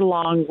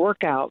hour-long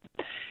workout,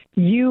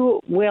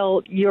 your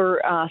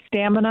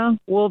stamina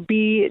will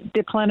be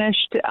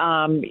deplenished,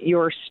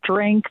 your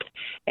strength,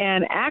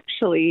 and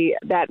actually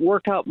that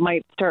workout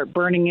might start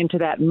burning into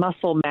that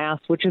muscle mass,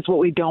 which is what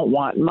we don't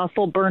want.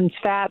 Muscle burns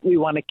fat. We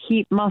want to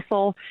keep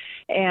muscle.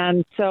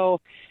 And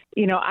so,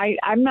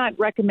 I'm not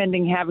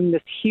recommending having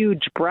this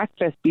huge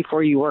breakfast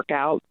before you work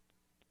out,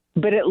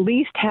 but at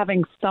least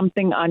having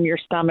something on your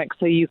stomach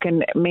so you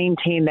can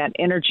maintain that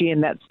energy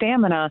and that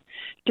stamina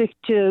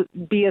to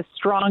be as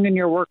strong in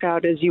your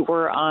workout as you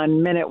were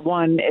on minute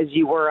 1 as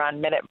you were on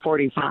minute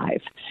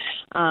 45.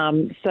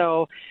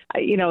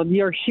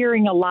 You're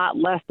hearing a lot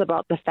less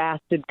about the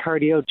fasted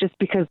cardio just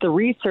because the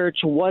research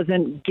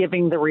wasn't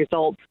giving the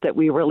results that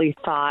we really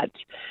thought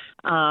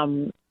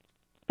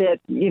that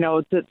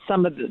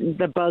some of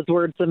the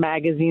buzzwords, the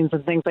magazines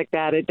and things like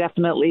that, it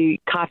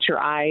definitely caught your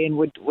eye and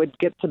would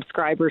get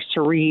subscribers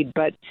to read.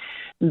 But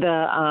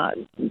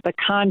the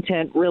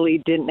content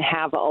really didn't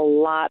have a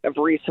lot of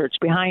research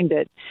behind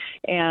it.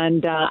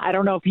 And I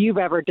don't know if you've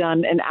ever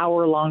done an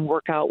hour-long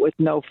workout with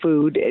no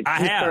food.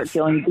 I have.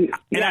 And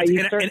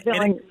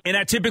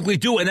I typically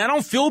do. And I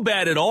don't feel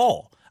bad at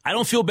all.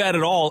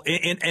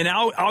 And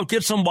I'll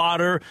get some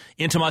water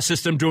into my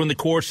system during the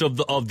course of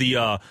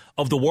the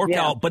workout.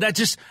 Yeah. But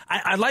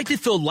I like to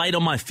feel light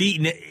on my feet.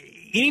 And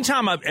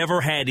anytime I've ever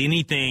had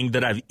anything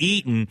that I've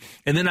eaten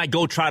and then I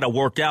go try to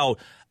work out,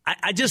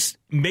 I just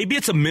maybe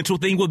it's a mental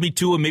thing with me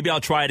too, and maybe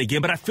I'll try it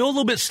again. But I feel a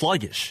little bit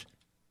sluggish.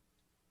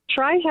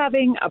 Try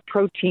having a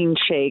protein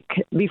shake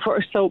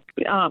before. So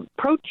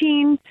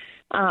protein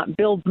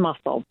builds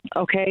muscle,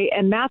 okay?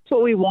 And that's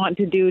what we want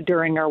to do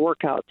during our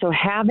workout. So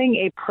having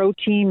a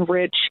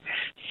protein-rich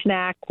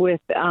snack with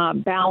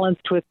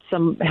balanced with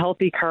some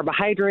healthy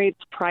carbohydrates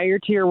prior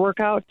to your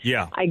workout,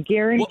 I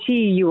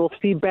guarantee you will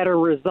see better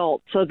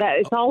results. So that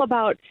it's all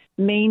about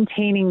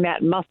maintaining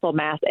that muscle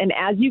mass. And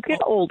as you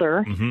get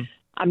older,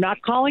 I'm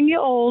not calling you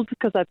old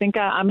because I think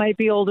I might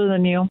be older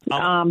than you,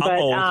 I'm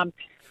old.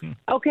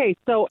 Okay,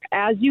 so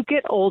as you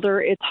get older,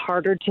 it's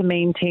harder to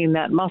maintain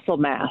that muscle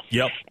mass.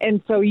 Yep.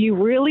 And so you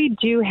really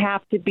do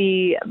have to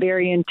be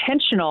very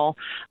intentional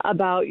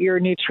about your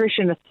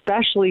nutrition,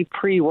 especially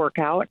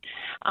pre-workout,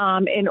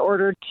 in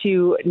order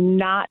to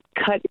not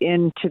cut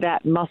into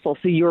that muscle.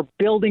 So you're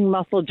building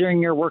muscle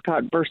during your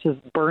workout versus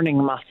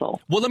burning muscle.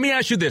 Well, let me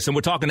ask you this, and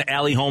we're talking to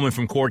Ali Holman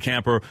from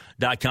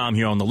Corecamper.com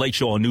here on the Late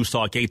Show on News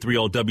Talk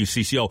 830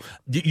 WCCO.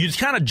 You just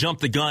kind of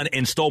jumped the gun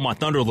and stole my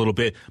thunder a little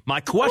bit.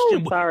 My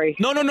question... Oh, sorry.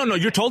 No,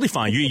 you're totally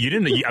fine. You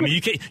didn't. You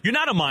can't. You're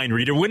not a mind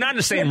reader. We're not in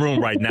the same room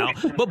right now.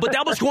 But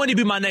that was going to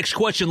be my next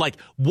question. Like,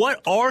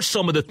 what are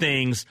some of the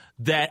things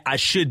that I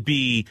should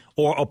be,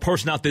 or a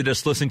person out there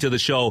that's listening to the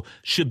show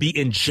should be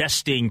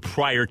ingesting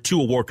prior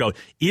to a workout?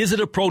 Is it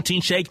a protein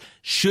shake?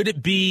 Should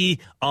it be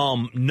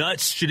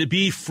nuts? Should it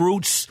be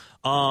fruits?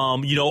 Are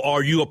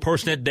you a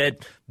person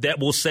that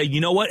will say,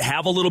 you know what,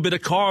 have a little bit of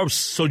carbs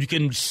so you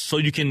can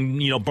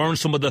burn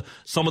some of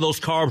those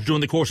carbs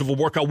during the course of a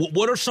workout?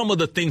 What are some of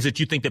the things that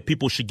you think that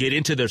people should get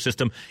into their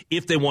system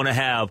if they want to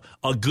have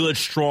a good,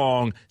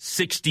 strong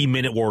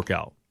 60-minute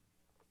workout?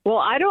 Well,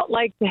 I don't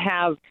like to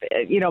have,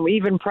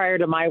 even prior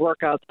to my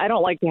workouts, I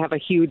don't like to have a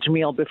huge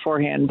meal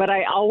beforehand, but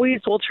I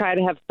always will try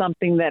to have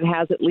something that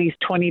has at least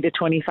 20 to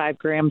 25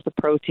 grams of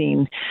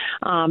protein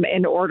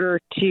in order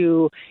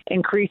to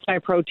increase my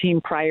protein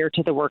prior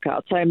to the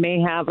workout. So I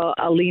may have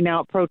a lean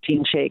out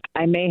protein shake.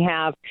 I may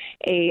have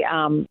a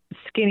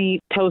skinny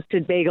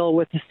toasted bagel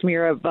with a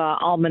smear of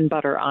almond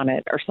butter on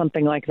it or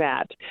something like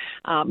that,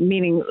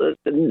 meaning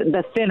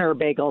the thinner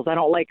bagels. I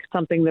don't like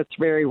something that's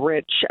very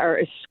rich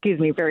or,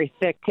 very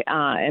thick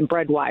and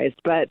bread-wise,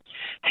 but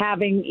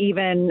having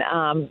even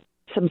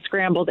some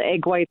scrambled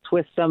egg whites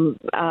with some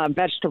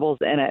vegetables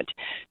in it,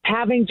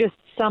 having just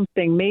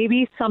something,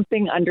 maybe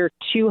something under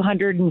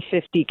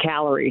 250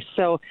 calories.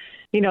 So,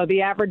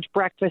 the average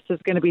breakfast is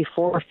going to be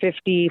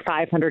 450,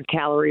 500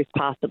 calories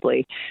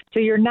possibly. So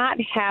you're not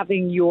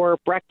having your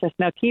breakfast.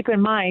 Now, keep in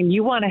mind,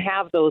 you want to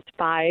have those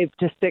 5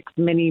 to 6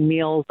 mini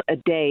meals a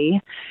day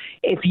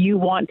if you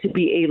want to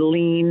be a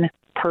lean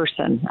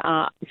person,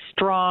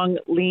 strong,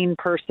 lean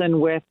person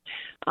with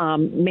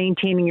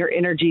maintaining your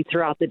energy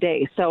throughout the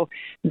day. So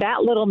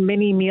that little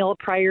mini meal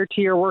prior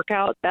to your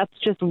workout, that's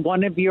just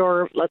one of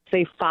your, let's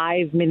say,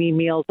 5 mini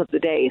meals of the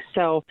day.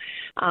 So,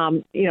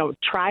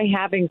 try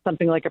having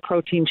something like a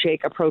protein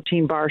shake, a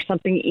protein bar,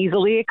 something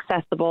easily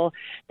accessible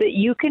that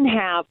you can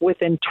have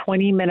within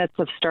 20 minutes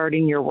of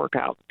starting your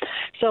workout.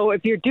 So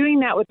if you're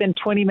doing that within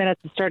 20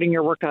 minutes of starting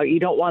your workout, you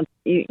don't want,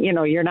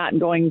 you're not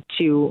going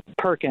to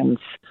Perkins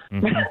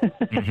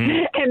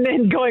and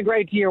then going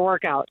right to your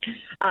workout.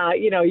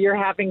 You're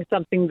having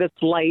something that's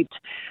light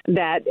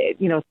that,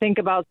 think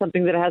about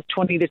something that has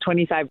 20 to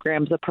 25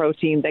 grams of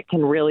protein that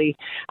can really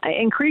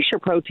increase your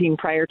protein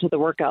prior to the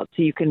workout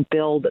so you can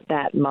build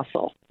that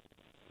muscle.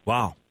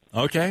 Wow.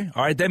 Okay.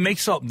 All right. That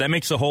makes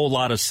a whole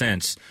lot of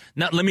sense.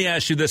 Now, let me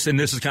ask you this, and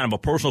this is kind of a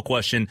personal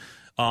question,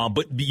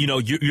 but,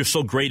 you're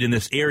so great in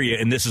this area,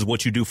 and this is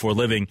what you do for a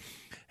living.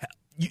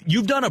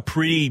 You've done a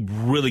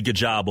really good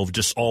job of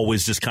just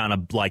always just kind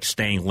of like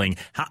staying lean.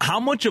 How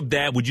much of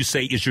that would you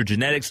say is your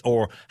genetics,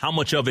 or how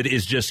much of it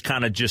is just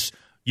kind of just,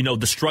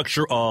 the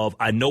structure of,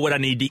 I know what I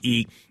need to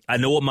eat, I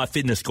know what my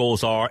fitness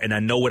goals are, and I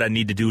know what I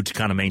need to do to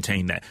kind of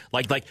maintain that.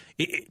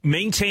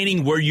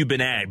 Maintaining where you've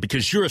been at,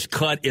 because you're as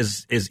cut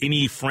as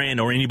any friend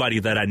or anybody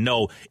that I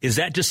know. Is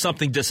that just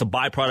something, just a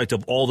byproduct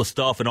of all the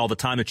stuff and all the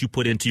time that you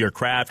put into your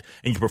craft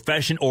and your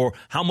profession, or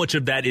how much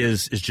of that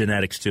is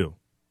genetics too?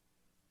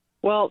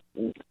 Well,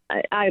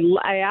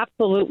 I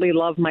absolutely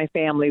love my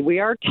family. We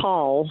are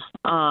tall,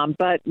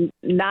 but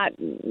not,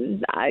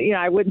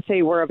 I wouldn't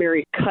say we're a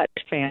very cut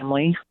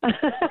family.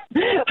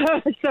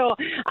 So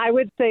I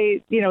would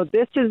say,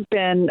 this has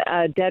been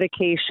a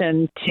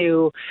dedication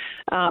to,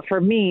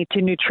 for me,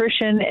 to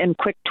nutrition and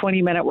quick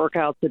 20-minute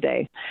workouts a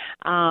day.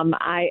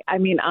 I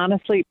mean,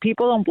 honestly,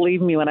 people don't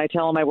believe me when I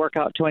tell them I work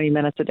out 20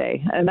 minutes a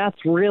day. And that's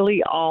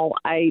really all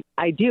I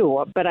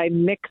do. But I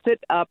mix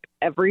it up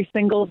every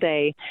single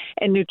day.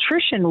 And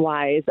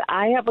nutrition-wise,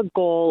 I have a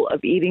goal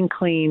of eating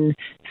clean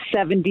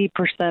 70%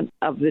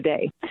 of the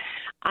day.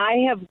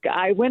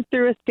 I went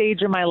through a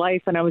stage in my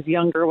life when I was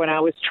younger when I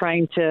was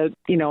trying to,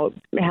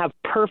 have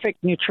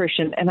perfect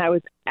nutrition, and I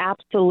was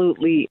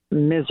absolutely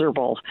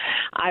miserable.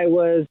 I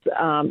was,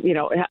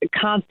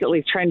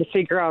 constantly trying to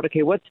figure out,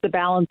 okay, what's the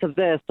balance of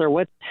this, or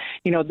what's,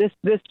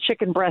 this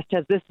chicken breast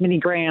has this many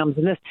grams,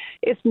 and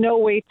it's no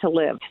way to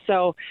live.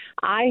 So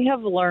I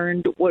have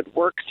learned what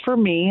works for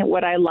me,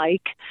 what I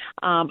like.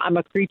 I'm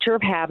a creature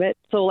of habit.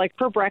 So like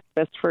for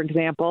breakfast, for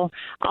example,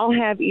 I'll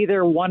have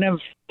either one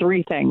of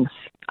 3 things.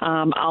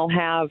 I'll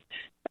have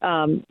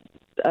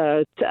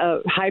a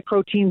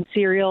high-protein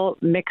cereal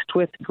mixed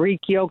with Greek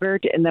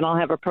yogurt, and then I'll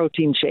have a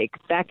protein shake.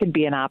 That could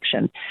be an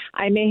option.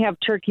 I may have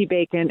turkey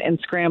bacon and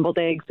scrambled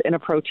eggs in a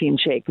protein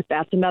shake.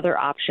 That's another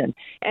option.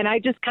 And I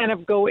just kind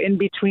of go in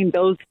between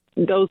those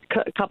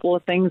couple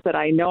of things that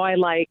I know I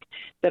like,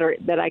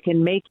 that I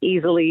can make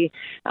easily,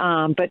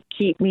 but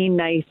keep me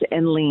nice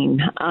and lean.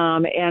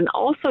 And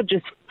also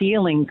just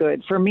feeling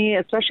good. For me,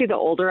 especially the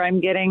older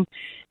I'm getting,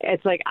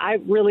 it's like I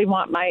really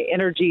want my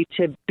energy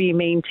to be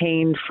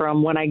maintained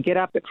from when I get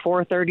up at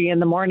 4:30 in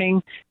the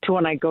morning to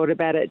when I go to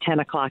bed at 10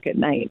 o'clock at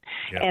night.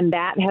 Yeah. And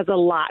that has a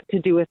lot to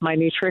do with my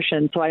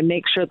nutrition. So I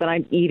make sure that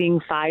I'm eating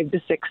 5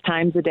 to 6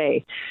 times a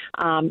day.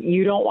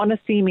 You don't want to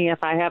see me if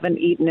I haven't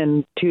eaten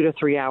in 2 to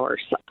 3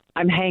 hours.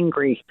 I'm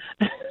hangry.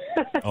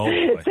 Oh,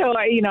 so,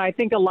 I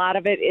think a lot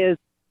of it is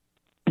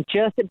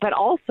but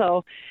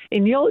also,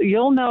 and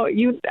you'll know,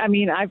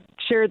 I've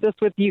shared this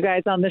with you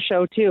guys on the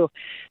show too.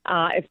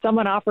 If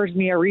someone offers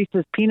me a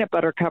Reese's peanut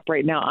butter cup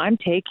right now, I'm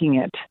taking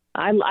it.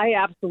 I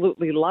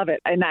absolutely love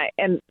it.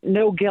 And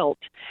no guilt.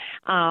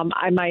 Am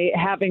I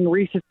having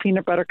Reese's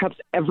peanut butter cups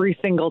every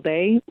single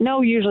day?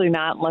 No, usually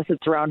not, unless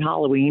it's around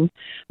Halloween.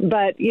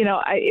 But,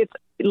 it's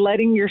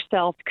letting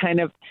yourself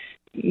kind of,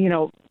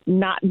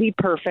 not be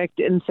perfect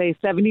and say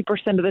 70%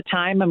 of the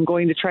time I'm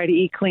going to try to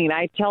eat clean.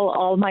 I tell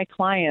all my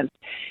clients,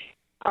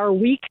 our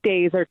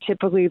weekdays are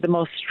typically the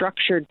most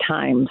structured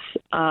times.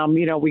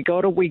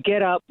 We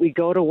get up, we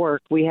go to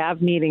work, we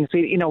have meetings.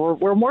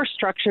 We're more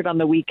structured on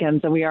the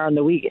weekends than we are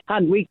the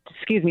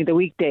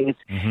weekdays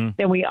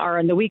than we are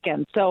on the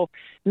weekends. So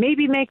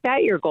maybe make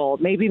that your goal.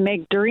 Maybe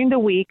during the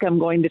week, I'm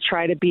going to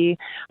try to be,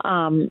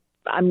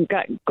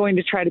 going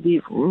to try to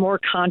be more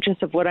conscious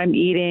of what I'm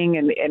eating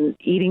and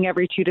eating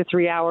every 2 to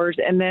 3 hours.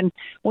 And then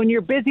when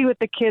you're busy with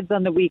the kids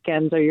on the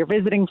weekends, or you're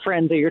visiting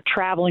friends, or you're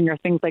traveling, or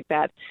things like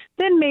that,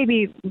 then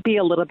maybe be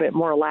a little bit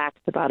more lax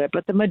about it.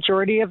 But the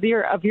majority of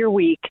your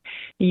week,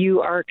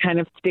 you are kind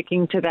of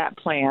sticking to that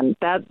plan.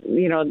 That,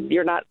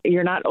 you're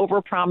not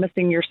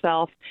overpromising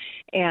yourself,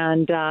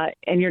 and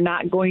you're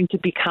not going to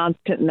be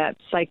constant in that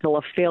cycle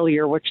of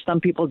failure, which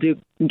some people do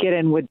get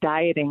in with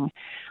dieting,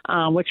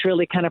 which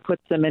really kind of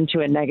puts them into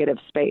a negative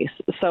space.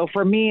 So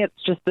for me, it's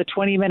just the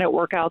 20-minute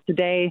workouts a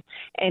day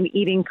and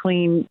eating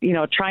clean,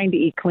 trying to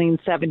eat clean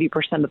 70%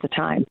 of the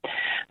time.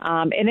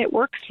 And it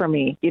works for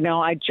me.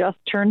 I just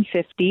turned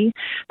 50,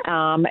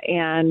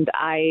 and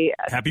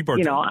happy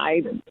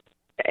birthday.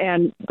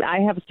 And I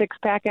have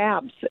 6-pack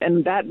abs,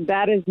 and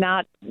that is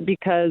not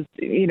because,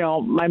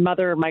 my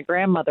mother or my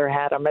grandmother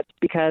had them. It's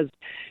because,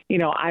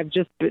 I've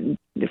just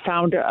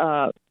found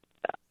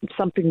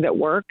something that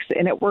works,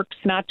 and it works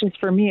not just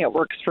for me, it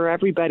works for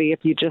everybody if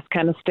you just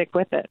kind of stick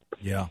with it.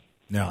 Yeah.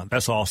 No,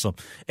 that's awesome.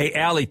 Hey,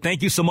 Ali,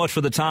 thank you so much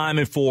for the time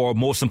and for,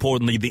 most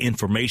importantly, the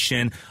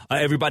information.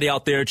 Everybody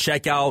out there,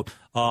 check out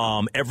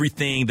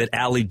everything that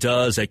Ali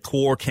does at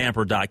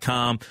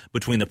Corecamper.com.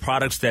 Between the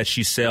products that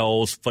she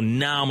sells,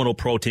 phenomenal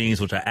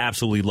proteins, which I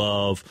absolutely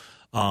love.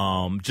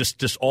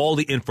 Just all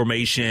the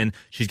information.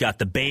 She's got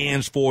the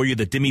bands for you,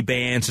 the demi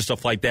bands and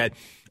stuff like that.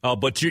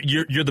 But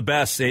you're the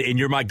best, and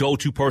you're my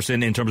go-to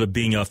person in terms of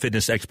being a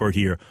fitness expert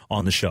here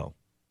on the show.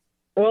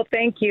 Well,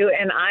 thank you.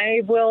 And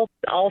I will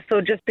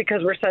also, just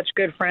because we're such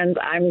good friends,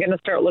 I'm going to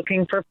start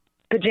looking for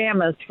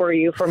pajamas for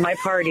you for my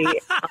party.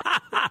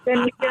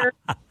 Send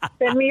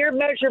me your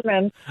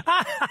measurements.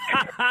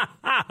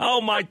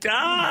 Oh, my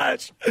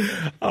gosh.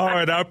 All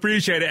right. I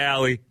appreciate it,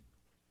 Ali.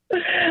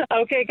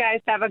 Okay,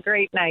 guys. Have a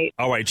great night.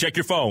 All right. Check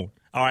your phone.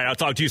 All right. I'll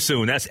talk to you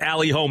soon. That's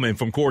Ali Holman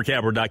from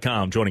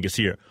Corecamper.com joining us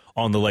here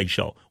on The Lake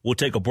Show. We'll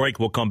take a break.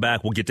 We'll come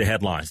back. We'll get to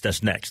headlines.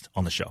 That's next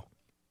on the show.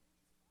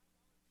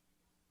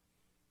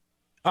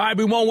 All right,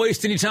 we won't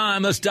waste any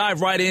time. Let's dive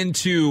right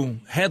into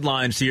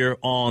headlines here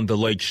on The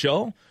Lake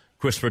Show.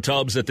 Christopher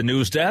Tubbs at the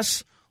news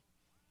desk.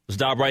 Let's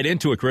dive right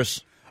into it,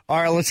 Chris.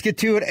 All right, let's get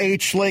to it.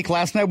 H. Lake,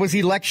 last night was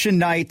election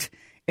night,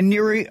 and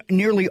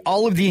nearly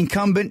all of the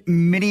incumbent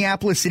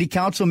Minneapolis City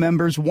Council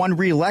members won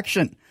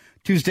re-election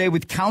Tuesday,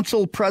 with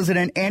Council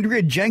President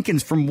Andrea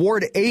Jenkins from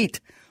Ward 8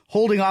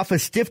 holding off a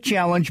stiff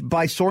challenge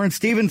by Soren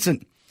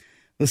Stevenson.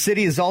 The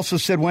city has also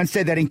said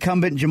Wednesday that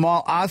incumbent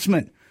Jamal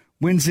Osman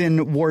wins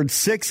in Ward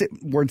 6,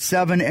 Ward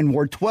 7, and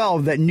Ward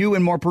 12 that new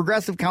and more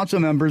progressive council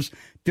members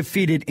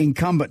defeated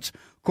incumbents.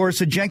 Of course,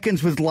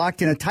 Jenkins was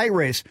locked in a tight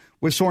race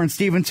with Soren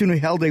Stevenson, who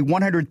held a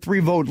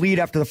 103-vote lead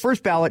after the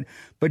first ballot,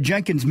 but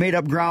Jenkins made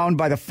up ground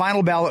by the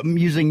final ballot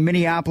using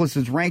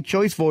Minneapolis' ranked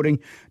choice voting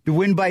to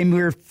win by a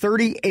mere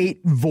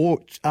 38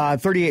 votes.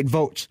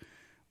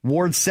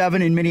 Ward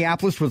 7 in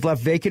Minneapolis was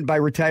left vacant by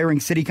retiring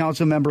city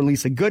council member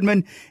Lisa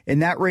Goodman. In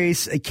that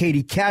race,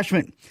 Katie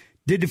Cashman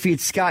did defeat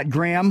Scott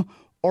Graham.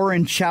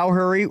 Orrin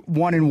Chowdhury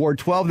won in Ward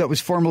 12 that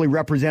was formerly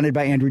represented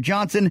by Andrew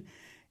Johnson.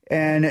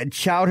 And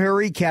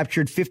Chowdhury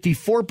captured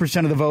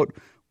 54% of the vote,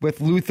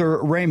 with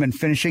Luther Raymond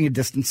finishing a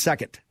distant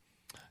second.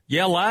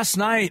 Yeah, last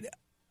night,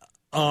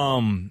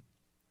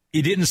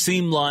 it didn't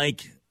seem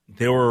like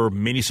there were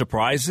many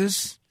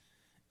surprises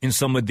in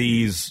some of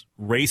these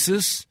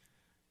races.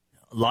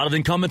 A lot of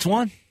incumbents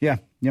won. Yeah,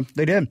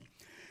 they did.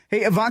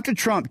 Hey, Ivanka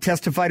Trump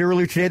testified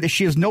earlier today that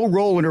she has no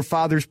role in her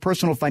father's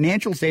personal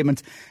financial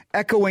statements,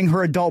 echoing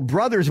her adult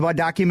brothers about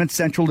documents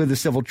central to the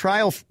civil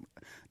trial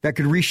that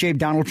could reshape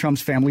Donald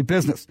Trump's family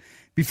business.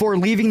 Before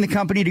leaving the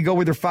company to go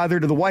with her father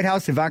to the White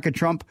House, Ivanka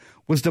Trump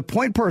was the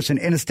point person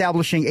in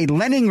establishing a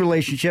lending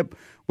relationship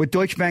with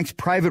Deutsche Bank's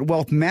private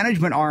wealth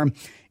management arm.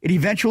 It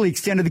eventually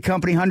extended the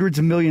company hundreds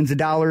of millions of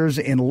dollars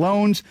in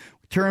loans,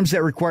 terms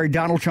that required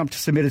Donald Trump to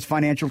submit his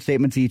financial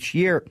statements each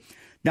year.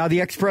 Now,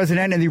 the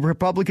ex-president and the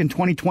Republican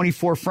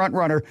 2024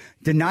 frontrunner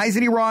denies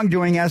any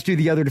wrongdoing, as do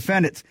the other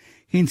defendants.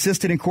 He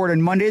insisted in court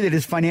on Monday that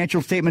his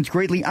financial statements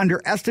greatly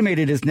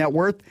underestimated his net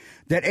worth,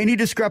 that any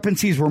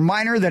discrepancies were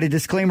minor, that a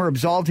disclaimer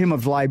absolved him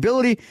of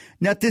liability,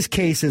 and that this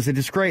case is a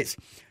disgrace.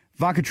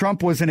 Ivanka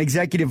Trump was an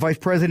executive vice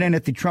president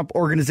at the Trump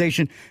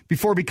Organization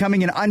before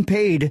becoming an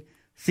unpaid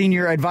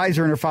senior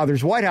advisor in her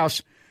father's White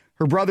House.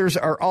 Her brothers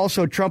are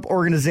also Trump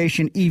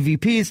Organization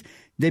EVPs.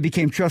 They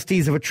became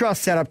trustees of a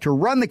trust set up to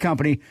run the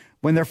company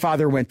when their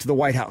father went to the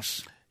White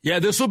House. Yeah,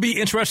 this will be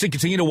interesting to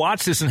continue to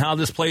watch this and how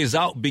this plays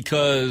out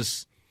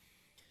because,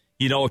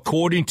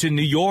 according to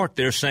New York,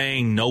 they're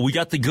saying, no, we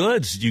got the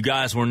goods. You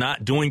guys were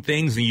not doing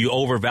things and you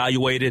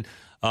overvaluated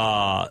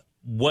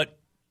what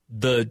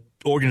the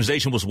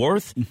organization was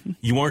worth. Mm-hmm.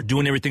 You weren't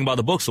doing everything by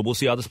the book, so we'll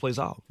see how this plays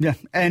out. Yeah,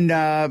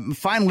 and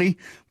finally,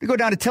 we go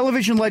down to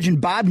television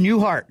legend Bob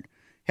Newhart.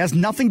 Has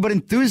nothing but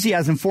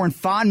enthusiasm for and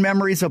fond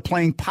memories of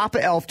playing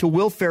Papa Elf to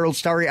Will Ferrell's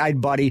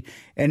starry-eyed buddy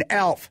and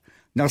Elf.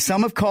 Now,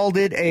 some have called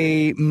it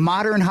a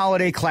modern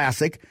holiday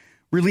classic,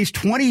 released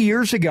 20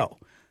 years ago.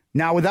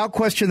 Now, without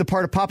question, the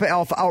part of Papa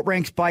Alf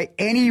outranks by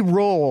any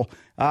role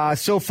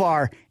so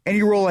far,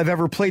 any role I've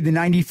ever played, the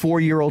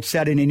 94-year-old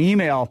said in an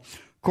email.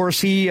 Of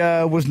course, he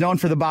was known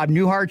for the Bob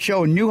Newhart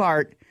Show and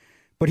Newhart,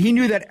 but he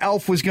knew that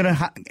Alf was going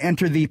to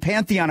enter the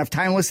pantheon of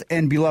timeless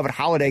and beloved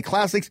holiday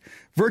classics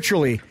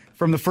virtually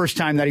from the first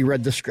time that he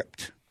read the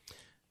script.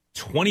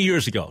 20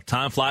 years ago.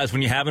 Time flies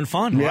when you're having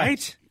fun,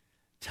 right?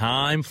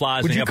 Time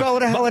flies. Would you call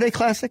it a holiday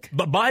classic?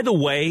 But by the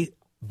way,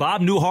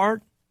 Bob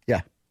Newhart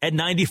at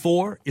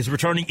 94 is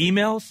returning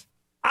emails.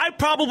 I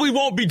probably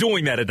won't be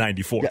doing that at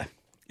 94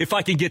 if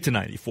I can get to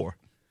 94.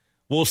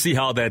 We'll see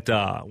how that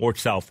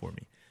works out for me.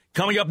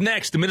 Coming up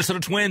next, the Minnesota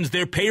Twins,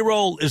 their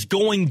payroll is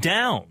going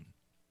down.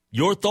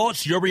 Your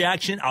thoughts, your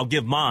reaction, I'll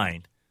give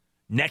mine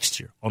next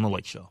year on The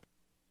Lake Show.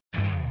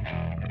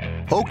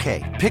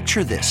 Okay,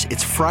 picture this.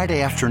 It's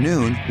Friday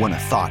afternoon when a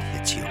thought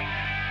hits you.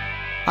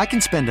 I can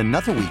spend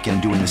another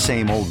weekend doing the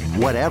same old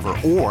whatever,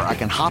 or I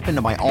can hop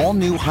into my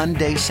all-new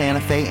Hyundai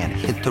Santa Fe and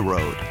hit the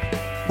road.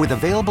 With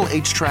available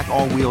H-Track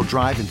all-wheel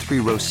drive and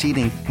 3-row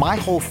seating, my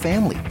whole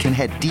family can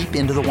head deep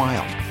into the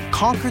wild.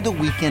 Conquer the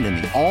weekend in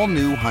the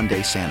all-new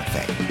Hyundai Santa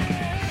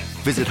Fe.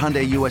 Visit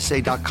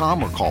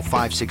HyundaiUSA.com or call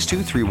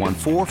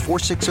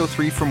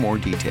 562-314-4603 for more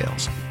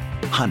details.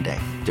 Hyundai,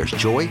 there's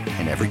joy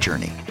in every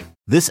journey.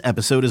 This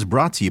episode is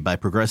brought to you by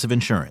Progressive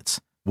Insurance.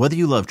 Whether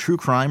you love true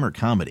crime or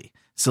comedy,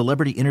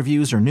 celebrity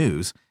interviews or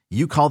news,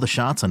 you call the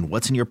shots on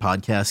what's in your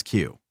podcast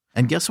queue.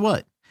 And guess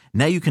what?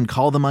 Now you can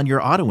call them on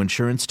your auto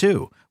insurance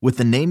too with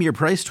the Name Your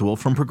Price tool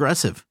from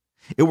Progressive.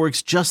 It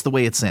works just the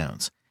way it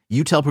sounds.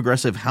 You tell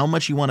Progressive how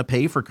much you want to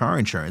pay for car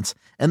insurance,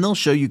 and they'll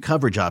show you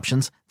coverage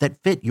options that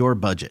fit your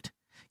budget.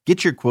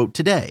 Get your quote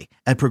today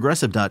at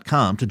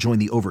Progressive.com to join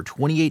the over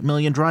 28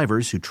 million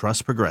drivers who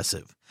trust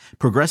Progressive.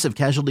 Progressive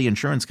Casualty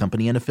Insurance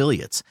Company and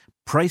Affiliates.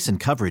 Price and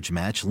coverage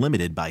match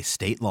limited by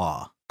state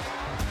law.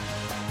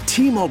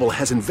 T-Mobile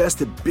has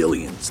invested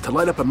billions to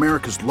light up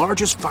America's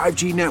largest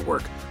 5G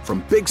network,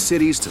 from big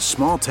cities to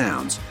small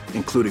towns,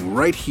 including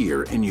right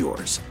here in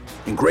yours.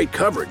 And great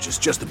coverage is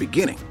just the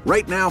beginning.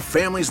 Right now,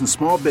 families and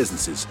small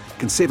businesses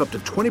can save up to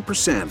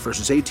 20%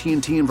 versus AT&T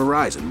and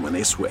Verizon when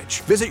they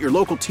switch. Visit your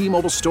local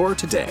T-Mobile store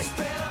today.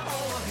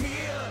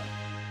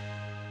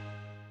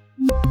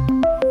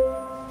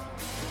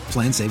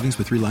 Plan savings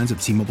with 3 lines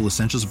of T-Mobile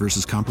Essentials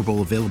versus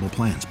comparable available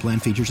plans. Plan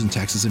features and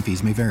taxes and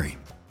fees may vary.